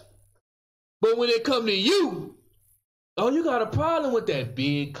else. But when it come to you, oh, you got a problem with that,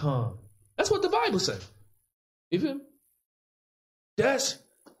 big con. That's what the Bible says. You feel me? That's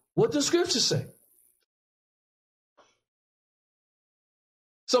what the scriptures say.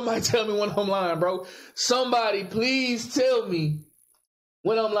 Somebody tell me when I'm lying, bro. Somebody please tell me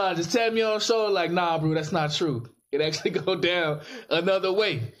when I'm lying. Just tell me on the show like, nah, bro, that's not true. It actually go down another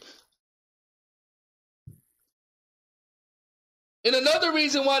way. And another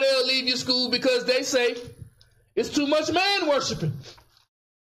reason why they'll leave your school because they say it's too much man worshiping.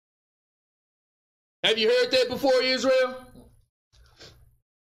 Have you heard that before, Israel?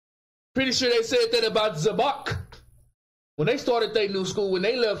 Pretty sure they said that about Zabak. When they started their new school, when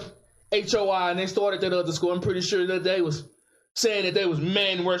they left HOI and they started that other school, I'm pretty sure that they was saying that they was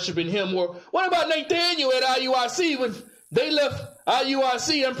man worshiping him. Or what about Nathaniel at IUIC? When they left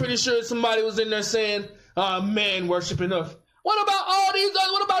IUIC, I'm pretty sure somebody was in there saying man worshiping us. What about all these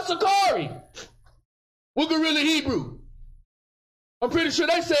others? What about Sakari? With Gorilla Hebrew? I'm pretty sure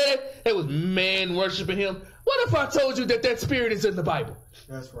they said it was man worshiping him. What if I told you that that spirit is in the Bible?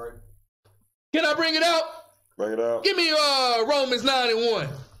 That's right. Can I bring it out? Bring it out. Give me Romans 9:1.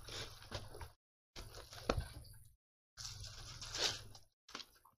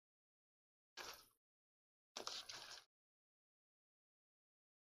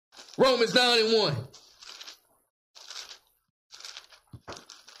 Romans 9:1.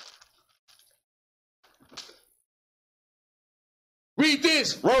 Read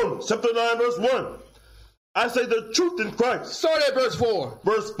this. Romans chapter 9 verse 1. I say the truth in Christ. Start at verse 4.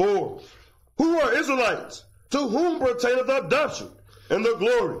 Verse 4. Who are Israelites, to whom pertaineth the adoption, and the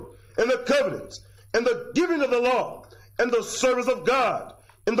glory, and the covenants, and the giving of the law, and the service of God,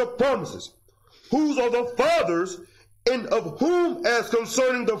 and the promises, whose are the fathers, and of whom as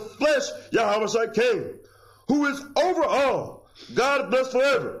concerning the flesh Yahweh came, who is over all, God bless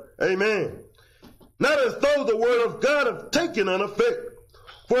forever. Amen. Not as though the word of God have taken an effect,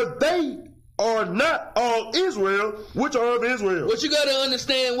 for they are not all Israel which are of Israel. What you got to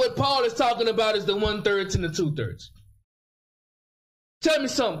understand, what Paul is talking about is the 1/3 and the 2/3. Tell me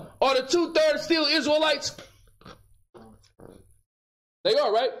something. Are the 2/3 still Israelites? They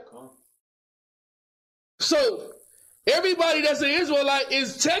are, right? So everybody that's an Israelite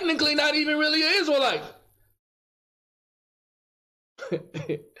is technically not even really an Israelite.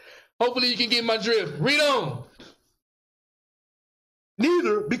 Hopefully you can get my drift. Read on.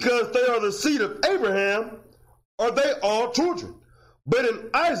 Neither, because they are the seed of Abraham, are they all children. But in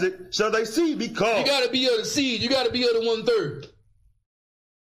Isaac shall they seed be called. You got to be of the seed. You got to be of the 1/3.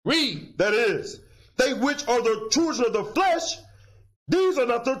 Read. That is, they which are the children of the flesh, these are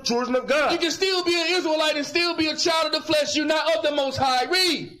not the children of God. You can still be an Israelite and still be a child of the flesh. You're not of the Most High.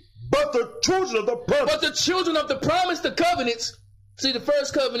 Read. But the children of the promise. But the children of the promise, the covenants. See, the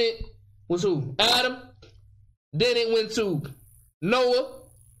first covenant was who? Adam. Then it went to Noah.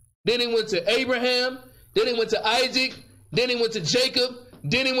 Then it went to Abraham. Then it went to Isaac. Then it went to Jacob.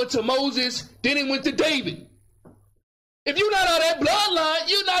 Then it went to Moses. Then it went to David. If you're not out of that bloodline,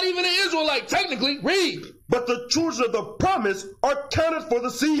 you're not even an Israelite, technically. Read. But the children of the promise are counted for the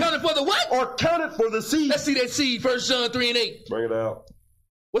seed. Counted for the what? Are counted for the seed. Let's see that seed. 1 John 3:8. Bring it out.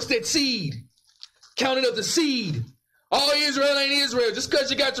 What's that seed? Counted of the seed. All Israel ain't Israel. Just because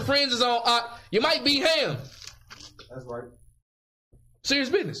you got your friends on, you might be Ham. That's right. Serious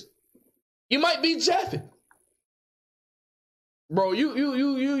business. You might be Japheth. Bro,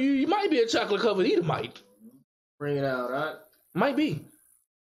 you might be a chocolate covered Edomite. Bring it out, all right? Might be.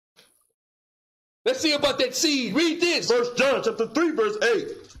 Let's see about that seed. Read this. 1 John chapter 3 verse 8.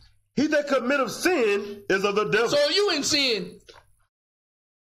 He that committeth sin is of the devil. So you in sin.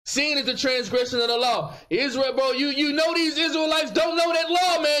 Sin is the transgression of the law. Israel, bro, you know these Israelites don't know that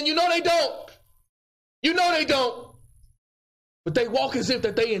law, man. You know they don't. You know they don't. But they walk as if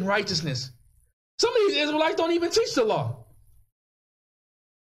that they in righteousness. Some of these Israelites don't even teach the law.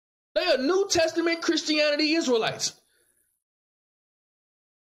 They are New Testament Christianity Israelites.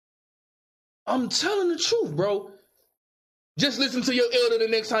 I'm telling the truth, bro. Just listen to your elder the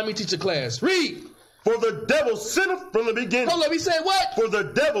next time he teach a class. Read. For the devil sinneth from the beginning. Hold up, he said what? For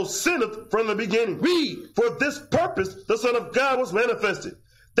the devil sinneth from the beginning. Read. For this purpose the Son of God was manifested,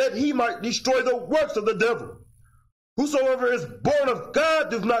 that he might destroy the works of the devil. Whosoever is born of God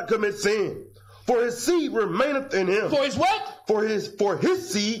does not commit sin, for his seed remaineth in him. For his what? For his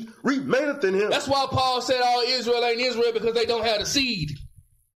seed remaineth in him. That's why Paul said all Israel ain't Israel, because they don't have the seed.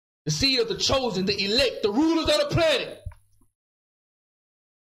 The seed of the chosen, the elect, the rulers of the planet.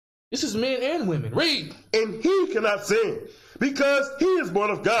 This is men and women. Read. And he cannot sin, because he is born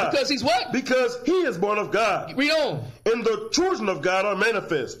of God. Because he's what? Because he is born of God. Read on. And the children of God are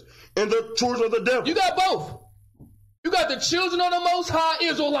manifest, and the children of the devil. You got both. You got the children of the Most High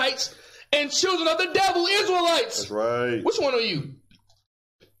Israelites and children of the devil Israelites. That's right. Which one are you?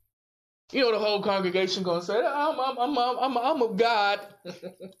 You know the whole congregation gonna say, I'm of God.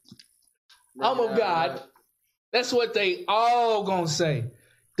 I'm of God. That's what they all gonna say.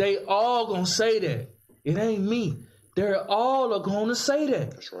 They all gonna say that. It ain't me. They're all gonna say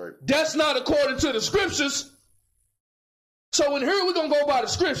that. That's right. That's not according to the scriptures. So in here we're gonna go by the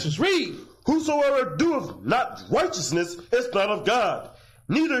scriptures. Read. Whosoever doeth not righteousness is not of God,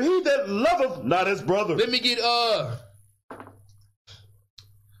 neither he that loveth not his brother. Let me get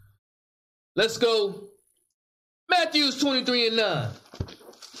let's go Matthew 23 and 9.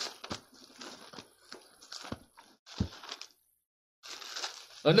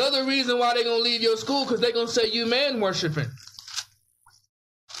 Another reason why they're gonna leave your school, because they're gonna say you man worshiping.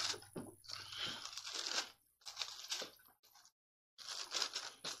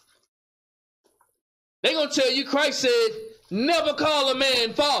 They're gonna tell you Christ said, never call a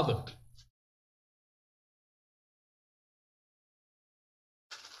man father.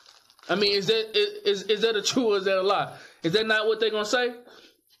 I mean, is that a true or is that a lie? Is that not what they're gonna say?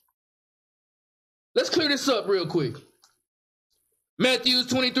 Let's clear this up real quick. Matthew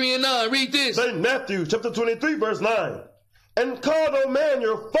 23 and 9. Read this. St. Matthew chapter 23 verse 9. And call no man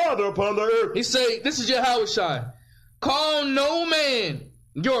your father upon the earth. He say, this is Yahushua. Call no man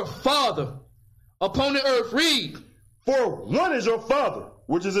your father upon the earth. Read. For one is your father,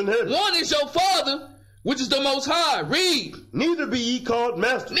 which is in heaven. One is your father, which is the Most High. Read. Neither be ye called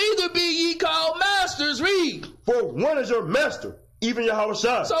masters. Neither be ye called masters. Read. For one is your master, even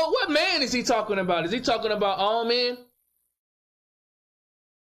Yahushua. So what man is he talking about? Is he talking about all men?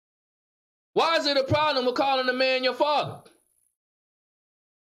 Why is it a problem with calling a man your father?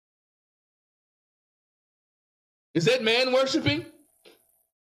 Is that man worshiping?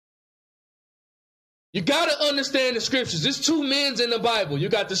 You got to understand the scriptures. There's two men in the Bible. You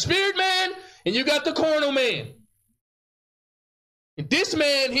got the spirit man and you got the carnal man. And this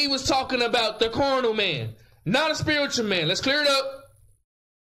man, he was talking about the carnal man, not a spiritual man. Let's clear it up.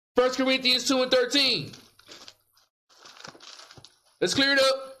 1 Corinthians 2 and 13. Let's clear it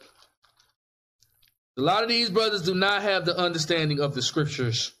up. A lot of these brothers do not have the understanding of the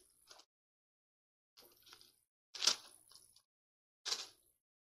scriptures.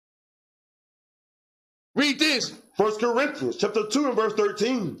 Read this. 1 Corinthians chapter 2 and verse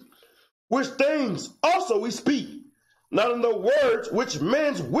 13. Which things also we speak, not in the words which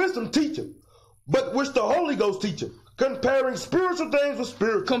man's wisdom teacheth, but which the Holy Ghost teacheth, comparing spiritual things with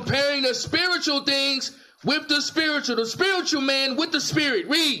spiritual. Comparing the spiritual things with the spiritual man with the spirit.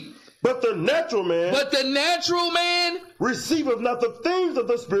 Read. But the natural man receiveth not the things of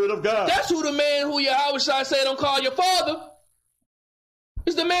the Spirit of God. That's who the man who Yahushua said don't call your father.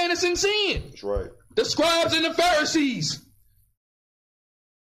 It's the man that's in sin. That's right. The scribes and the Pharisees.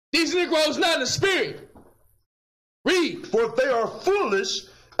 These Negroes not in the spirit. Read. For they are foolish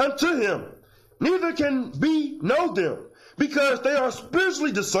unto him, neither can be know them, because they are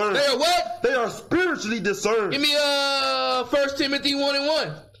spiritually discerned. They are what? They are spiritually discerned. Give me 1 Timothy 1 and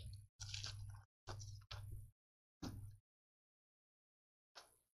 1.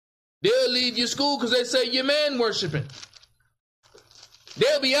 They'll leave your school because they say you're man worshiping.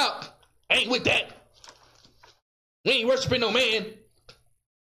 They'll be out. Ain't with that. We ain't worshiping no man.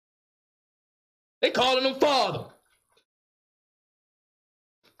 They calling him father.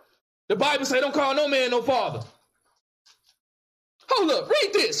 The Bible say don't call no man no father. Hold up,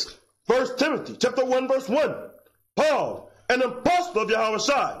 read this. 1 Timothy chapter 1 verse 1. Paul, an apostle of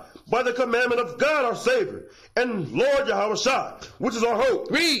Yahushua, by the commandment of God our Savior, and Lord Yahushua, which is our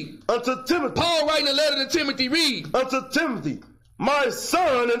hope. Read. Unto Timothy. Paul writing a letter to Timothy. Read. Unto Timothy, my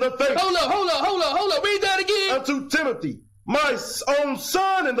son in the faith. Hold up. Read that again. Unto Timothy, my own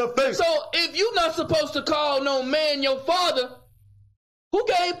son in the faith. So if you're not supposed to call no man your father, who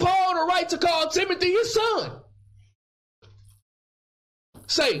gave Paul the right to call Timothy his son?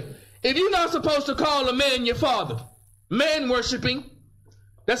 Say, if you're not supposed to call a man your father, man worshiping,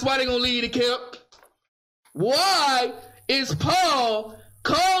 that's why they're going to leave the camp. Why is Paul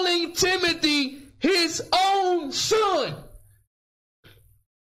calling Timothy his own son?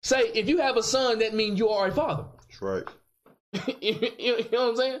 Say, if you have a son, that means you are a father. That's right. you know what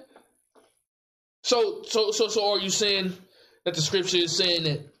I'm saying? So are you saying that the scripture is saying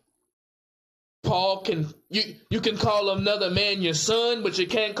that Paul you can call another man your son, but you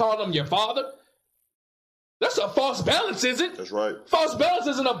can't call him your father? That's a false balance, isn't it? That's right. False balance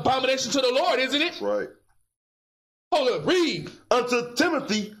is an abomination to the Lord, isn't it? That's right. Hold up, read. Unto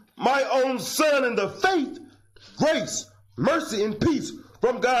Timothy, my own son in the faith, grace, mercy, and peace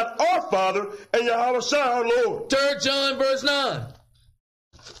from God our Father and Yahushua our Lord. 3 John verse 9.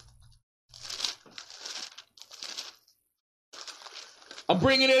 I'm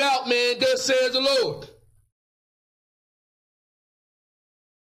bringing it out, man. Thus says the Lord.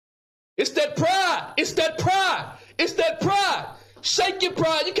 It's that pride. It's that pride. It's that pride. Shake your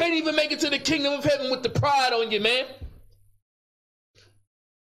pride. You can't even make it to the kingdom of heaven with the pride on you, man.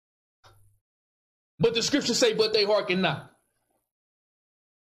 But the scriptures say, but they hearken not.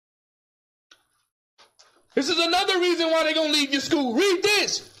 This is another reason why they're going to leave your school. Read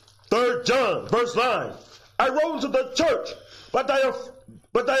this. 3 John, verse 9. I wrote unto the church, but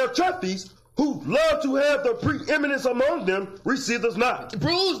Diotrephes, who love to have the preeminence among them, received us not.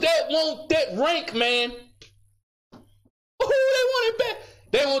 Bruise that want that rank, man. Who they want it back?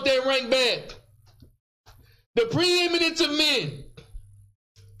 They want that rank back. The preeminence of men.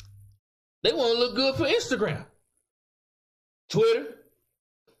 They want to look good for Instagram, Twitter,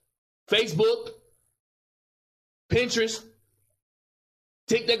 Facebook, Pinterest,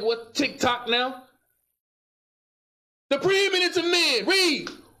 TikTok now. The preeminence of men. Read.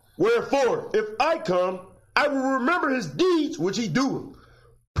 Wherefore, if I come, I will remember his deeds which he doeth,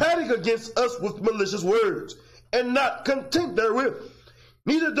 prating against us with malicious words, and not content therewith.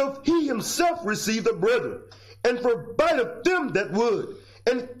 Neither doth he himself receive the brethren, and forbideth them that would,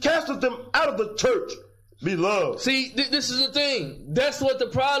 and casteth them out of the church. Beloved. See, this is the thing. That's what the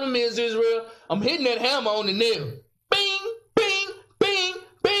problem is, Israel. I'm hitting that hammer on the nail. Bing, bing, bing,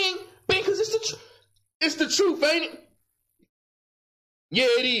 bing, bing, because it's the truth, ain't it? Yeah,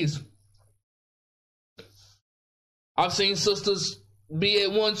 it is. I've seen sisters be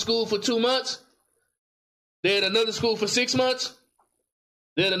at one school for 2 months. They're at another school for 6 months.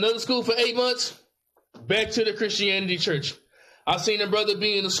 They're at another school for 8 months. Back to the Christianity church. I've seen a brother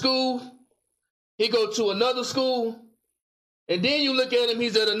be in a school. He go to another school. And then you look at him,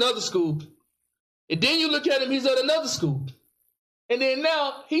 he's at another school. And then you look at him, he's at another school. And then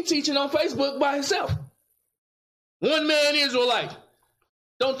now he teaching on Facebook by himself. One man Israelite.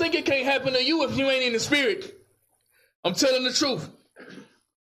 Don't think it can't happen to you if you ain't in the spirit. I'm telling the truth.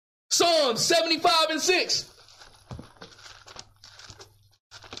 Psalms 75:6.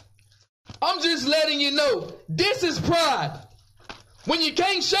 I'm just letting you know, this is pride. When you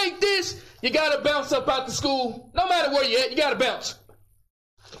can't shake this, you got to bounce up out the school. No matter where you're at, you got to bounce.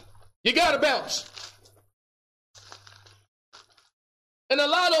 You got to bounce. And a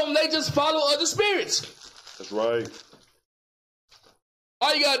lot of them, they just follow other spirits. That's right.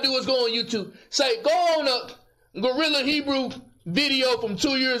 All you got to do is go on YouTube. Say, go on a Gorilla Hebrew video from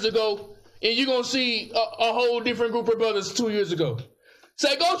 2 years ago, and you're going to see a whole different group of brothers 2 years ago.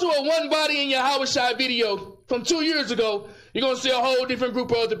 Say, go to a One Body in Yahushua video from 2 years ago, you're going to see a whole different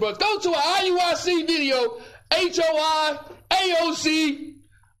group of other brothers. Go to an IUIC video, HOI, AOC,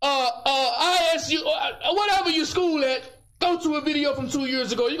 ISU, whatever you school at, go to a video from 2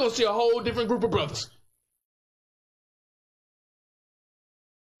 years ago, you're going to see a whole different group of brothers.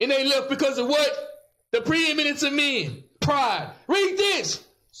 And they left because of what? The preeminence of men. Pride. Read this.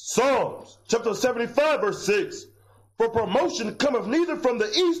 Psalms chapter 75 verse 6. For promotion cometh neither from the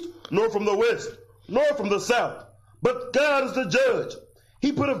east, nor from the west, nor from the south. But God is the judge.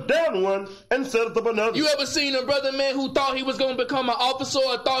 He putteth down one and setteth up another. You ever seen a brother, man, who thought he was going to become an officer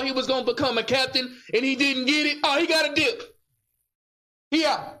or thought he was going to become a captain and he didn't get it? Oh, he got a dip. He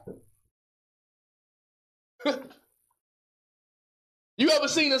out. You ever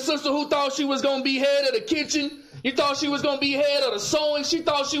seen a sister who thought she was going to be head of the kitchen? You thought she was going to be head of the sewing? She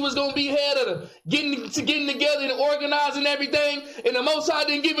thought she was going to be head of the getting together and organizing everything, and the Most High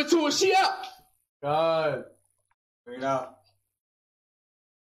didn't give it to her. She out. God. Bring it out.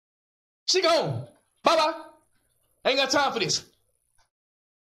 She gone. Bye-bye. Ain't got time for this.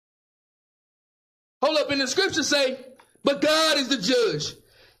 Hold up, in the scripture say, but God is the judge.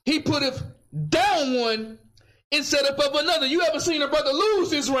 He putteth down one and set up another. You ever seen a brother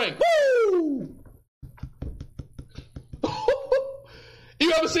lose his rank? Woo!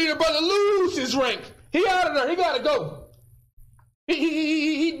 You ever seen a brother lose his rank? He out of there. He got to go.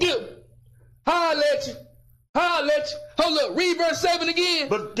 He dipped. Holla at you. Holla at you. Hold up. Read verse 7 again.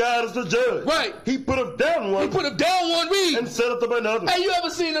 But God is the judge. Right. He put him down one. He put him down one. Read. And set up another. Hey, you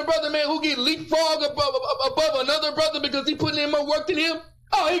ever seen a brother, man, who get leapfrog above another brother because he putting in more work than him?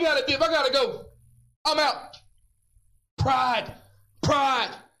 Oh, he got to dip. I got to go. I'm out. Pride.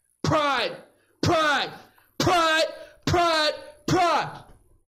 Pride. Pride. Pride. Pride. Pride. Pride.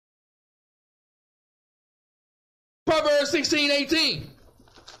 Proverbs 16:18.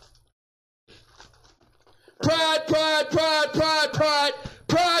 Pride, pride, pride, pride, pride,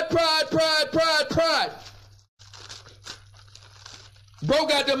 pride, pride, pride, pride, pride. Bro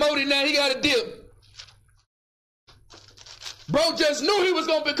got demoted, now he got a dip. Bro just knew he was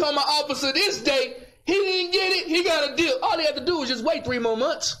going to become an officer this day. He didn't get it, he got a dip. All he had to do was just wait 3 more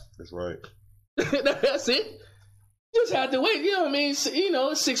months. That's right. That's it. Just had to wait, you know what I mean? You know,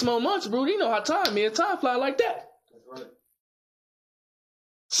 it's 6 more months, bro. You know how time is. Time fly like that. Right.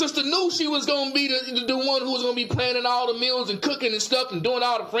 Sister knew she was going to be the one who was going to be planning all the meals and cooking and stuff and doing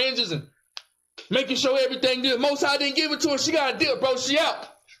all the fringes and making sure everything good. Most High didn't give it to her. She got a deal, bro. She out.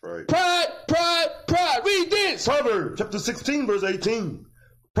 That's right. Pride, pride, pride. Read this. Proverbs chapter 16, verse 18.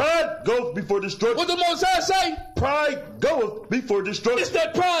 Pride goeth before destruction. What the Most High say? Pride goeth before destruction. It's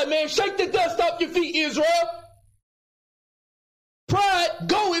that pride, man. Shake the dust off your feet, Israel. Pride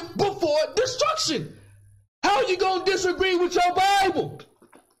goeth before destruction. How you going to disagree with your Bible?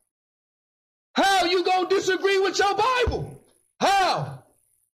 How you going to disagree with your Bible? How?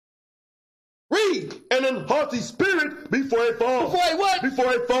 Read. And an haughty spirit before it falls. Before it what?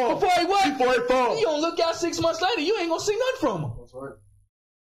 Before it falls. Before it what? Before it falls. You don't look out 6 months later, you ain't going to see nothing from him. That's right.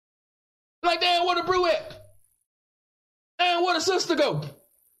 Like, damn, where the brew at? Damn, where the sister go?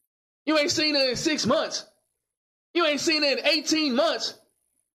 You ain't seen her in 6 months. You ain't seen her in 18 months.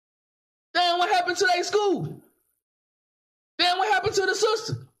 Damn, what happened to their school? Damn, what happened to the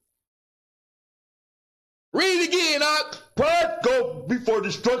sister? Read it again, Ock. Pride goeth before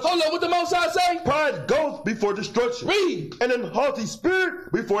destruction. Hold on, what the Most High say? Pride goeth before destruction. Read. And an haughty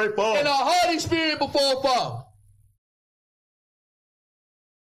spirit before it falls. And a haughty spirit before it fall.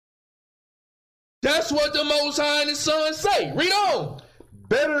 That's what the Most High and His Son say. Read on.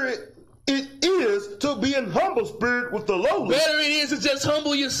 Better it is to be in humble spirit with the lowly. Better it is to just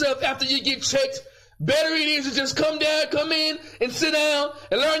humble yourself after you get checked. Better it is to just come in and sit down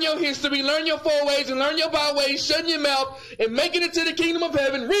and learn your history, learn your foreways and learn your byways, shut your mouth and make it into the kingdom of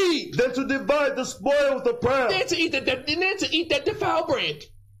heaven. Read. Than to divide the spoil with the proud. Then to eat that defiled bread.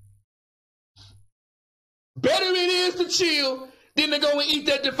 Better it is to chill than to go and eat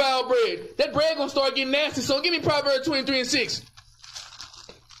that defiled bread. That bread gonna start getting nasty. So give me Proverbs 23:6.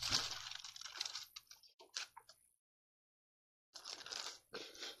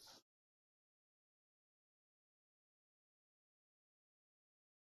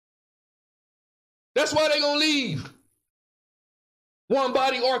 That's why they gonna leave. One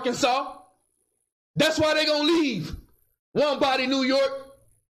body Arkansas. That's why they gonna leave. One body New York.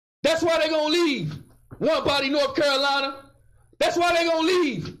 That's why they gonna leave. One body North Carolina. That's why they gonna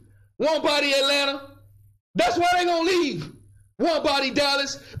leave. One body Atlanta. That's why they gonna leave. One body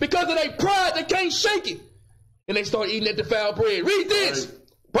Dallas. Because of their pride, they can't shake it. And they start eating that defiled bread. Read this. Right.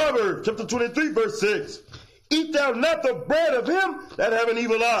 Proverbs chapter 23, verse 6. Eat thou not the bread of him that have an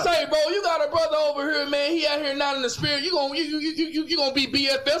evil eye. Say, bro, you got a brother over here, man. He out here not in the spirit. You gonna be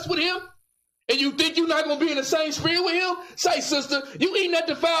BFS with him? And you think you're not gonna be in the same spirit with him? Say, sister, you eating that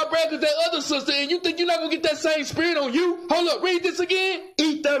defiled bread with that other sister, and you think you're not gonna get that same spirit on you? Hold up, read this again.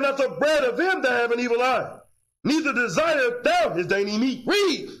 Eat thou not the bread of him that have an evil eye, neither desire thou his dainty meat.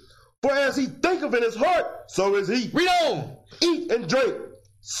 Read. For as he thinketh in his heart, so is he. Read on. Eat and drink,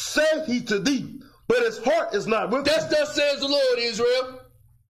 saith he to thee, but his heart is not with That's thee. thus says the Lord, Israel.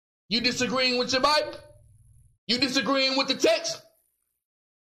 You disagreeing with your Bible? You disagreeing with the text?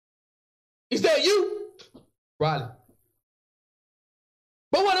 Is that you? Riley.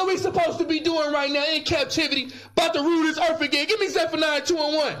 But what are we supposed to be doing right now in captivity? About to rule this earth again. Give me Zephaniah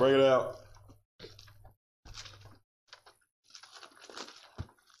 2:1. Bring it out.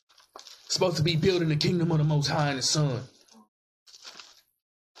 Supposed to be building the kingdom of the Most High and His Son.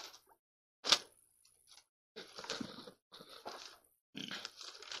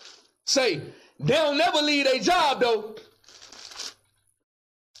 Say, they'll never leave their job though.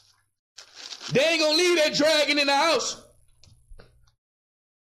 They ain't gonna leave that dragon in the house.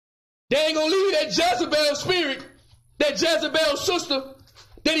 They ain't gonna leave that Jezebel spirit, that Jezebel sister,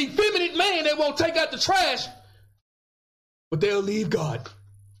 that effeminate man that won't take out the trash, but they'll leave God.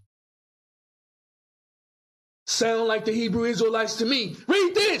 Sound like the Hebrew Israelites to me.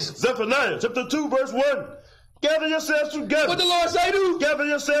 Read this. Zephaniah chapter 2 verse 1. Gather yourselves together. What the Lord say to? Gather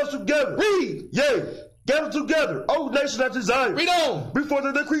yourselves together. Read. Yea, gather together, O nation of desire. Read on. Before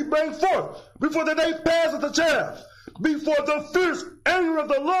the decree bring forth, before the day pass of the chaff, before the fierce anger of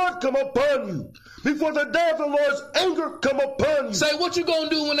the Lord come upon you, before the day of the Lord's anger come upon you. Say, what you gonna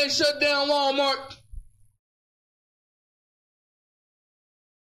do when they shut down Walmart?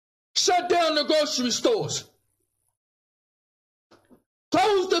 Shut down the grocery stores.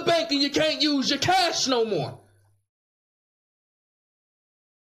 Close the bank and you can't use your cash no more.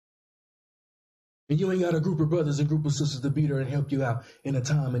 And you ain't got a group of brothers and group of sisters to be there and help you out in a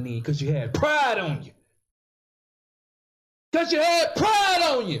time of need because you had pride on you. Because you had pride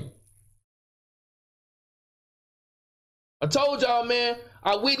on you. I told y'all, man,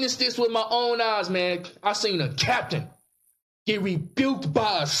 I witnessed this with my own eyes, man. I seen a captain get rebuked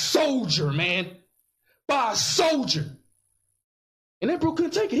by a soldier, man. By a soldier. And that bro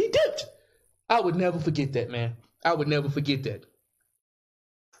couldn't take it. He dipped. I would never forget that, man. I would never forget that.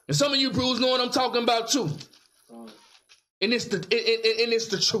 And some of you bros know what I'm talking about too. And it's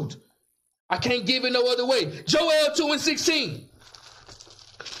the truth. I can't give it no other way. Joel 2:16.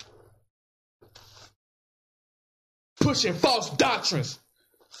 Pushing false doctrines.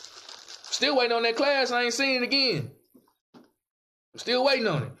 Still waiting on that class. I ain't seen it again. I'm still waiting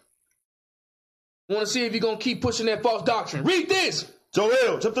on it. Want to see if you're going to keep pushing that false doctrine. Read this.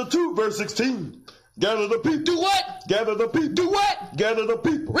 Joel chapter 2 verse 16. Gather the people. Do what? Gather the people. Do what? Gather the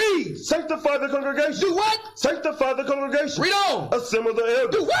people. Read. Sanctify the congregation. Do what? Sanctify the congregation. Read on. Assemble the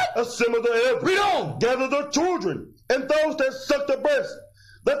elders. Do what? Assemble the elders. Read on. Gather the children and those that suck the breast.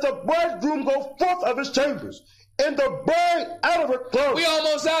 Let the bridegroom go forth of his chambers, and the bride out of her closet. We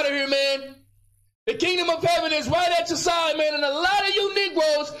almost out of here, man. The kingdom of heaven is right at your side, man. And a lot of you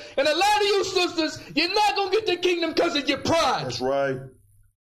Negroes and a lot of you sisters, you're not going to get the kingdom because of your pride. That's right.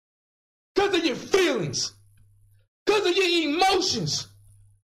 Because of your feelings. Because of your emotions.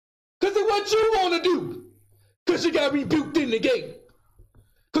 Because of what you want to do. Because you got rebuked in the gate.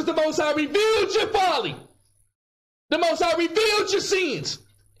 Because the Most High revealed your folly. The Most High revealed your sins.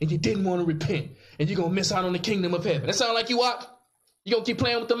 And you didn't want to repent. And you're going to miss out on the kingdom of heaven. That sound like you out? You going to keep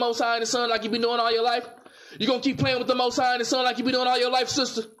playing with the Most High and the Son like you've been doing all your life? You going to keep playing with the Most High and the Son like you've been doing all your life,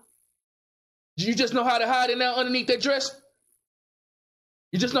 sister? Do you just know how to hide it now underneath that dress?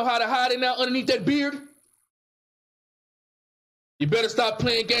 You just know how to hide it now underneath that beard? You better stop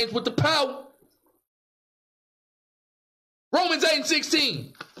playing games with the power. Romans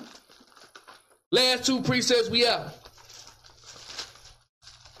 8:16. Last two precepts, we out.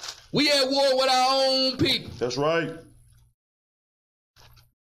 We at war with our own people. That's right.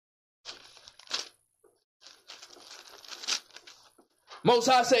 Most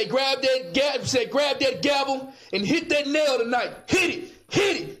High say, grab that gavel and hit that nail tonight. Hit it,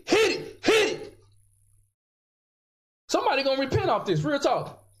 hit it, hit it, hit it. Somebody gonna repent off this, real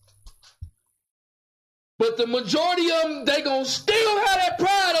talk. But the majority of them, they gonna still have that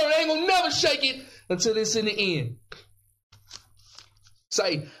pride on it. They ain't gonna never shake it until it's in the end.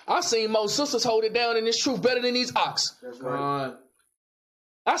 Say, I've seen most sisters hold it down in this truth better than these ox. That's right.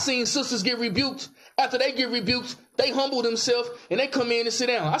 I seen sisters get rebuked. After they get rebuked, they humble themselves and they come in and sit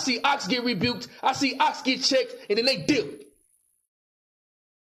down. I see ox get rebuked. I see ox get checked and then they dip.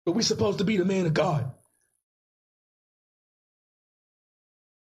 But we supposed to be the man of God.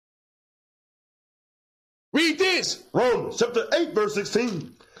 Read this. Romans chapter 8 verse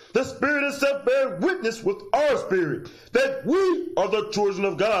 16. The Spirit itself bears witness with our spirit that we are the children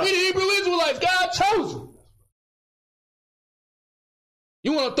of God. We the Hebrew Israelites. God chose them.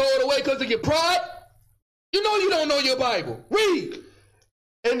 You want to throw it away because of your pride? You know you don't know your Bible. Read.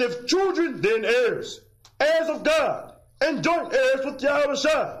 And if children, then heirs, heirs of God, and joint heirs with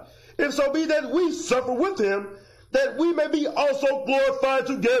Yahushua, if so be that we suffer with him, that we may be also glorified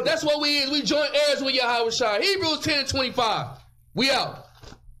together. That's what we is. We joint heirs with Yahushua. Hebrews 10:25. We out.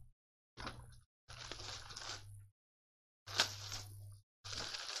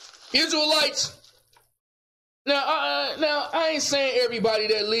 Israelites. Now, I ain't saying everybody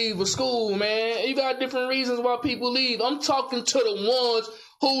that leave a school, man. You got different reasons why people leave. I'm talking to the ones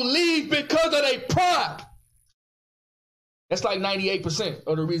who leave because of their pride. That's like 98%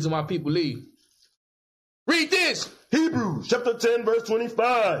 of the reason why people leave. Read this. Hebrews chapter 10 verse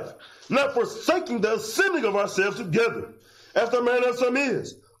 25. Not forsaking the assembling of ourselves together, as the manner of some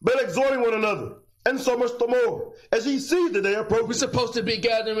is, but exhorting one another, And so much the more, as he sees the day We're approaching. supposed to be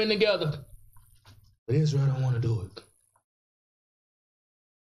gathering together. But Israel don't want to do it.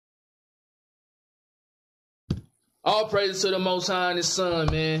 All praises to the Most High and His Son,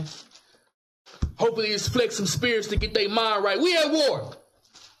 man. Hopefully it's flex some spirits to get their mind right. We at war.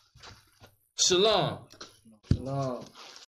 Shalom. No.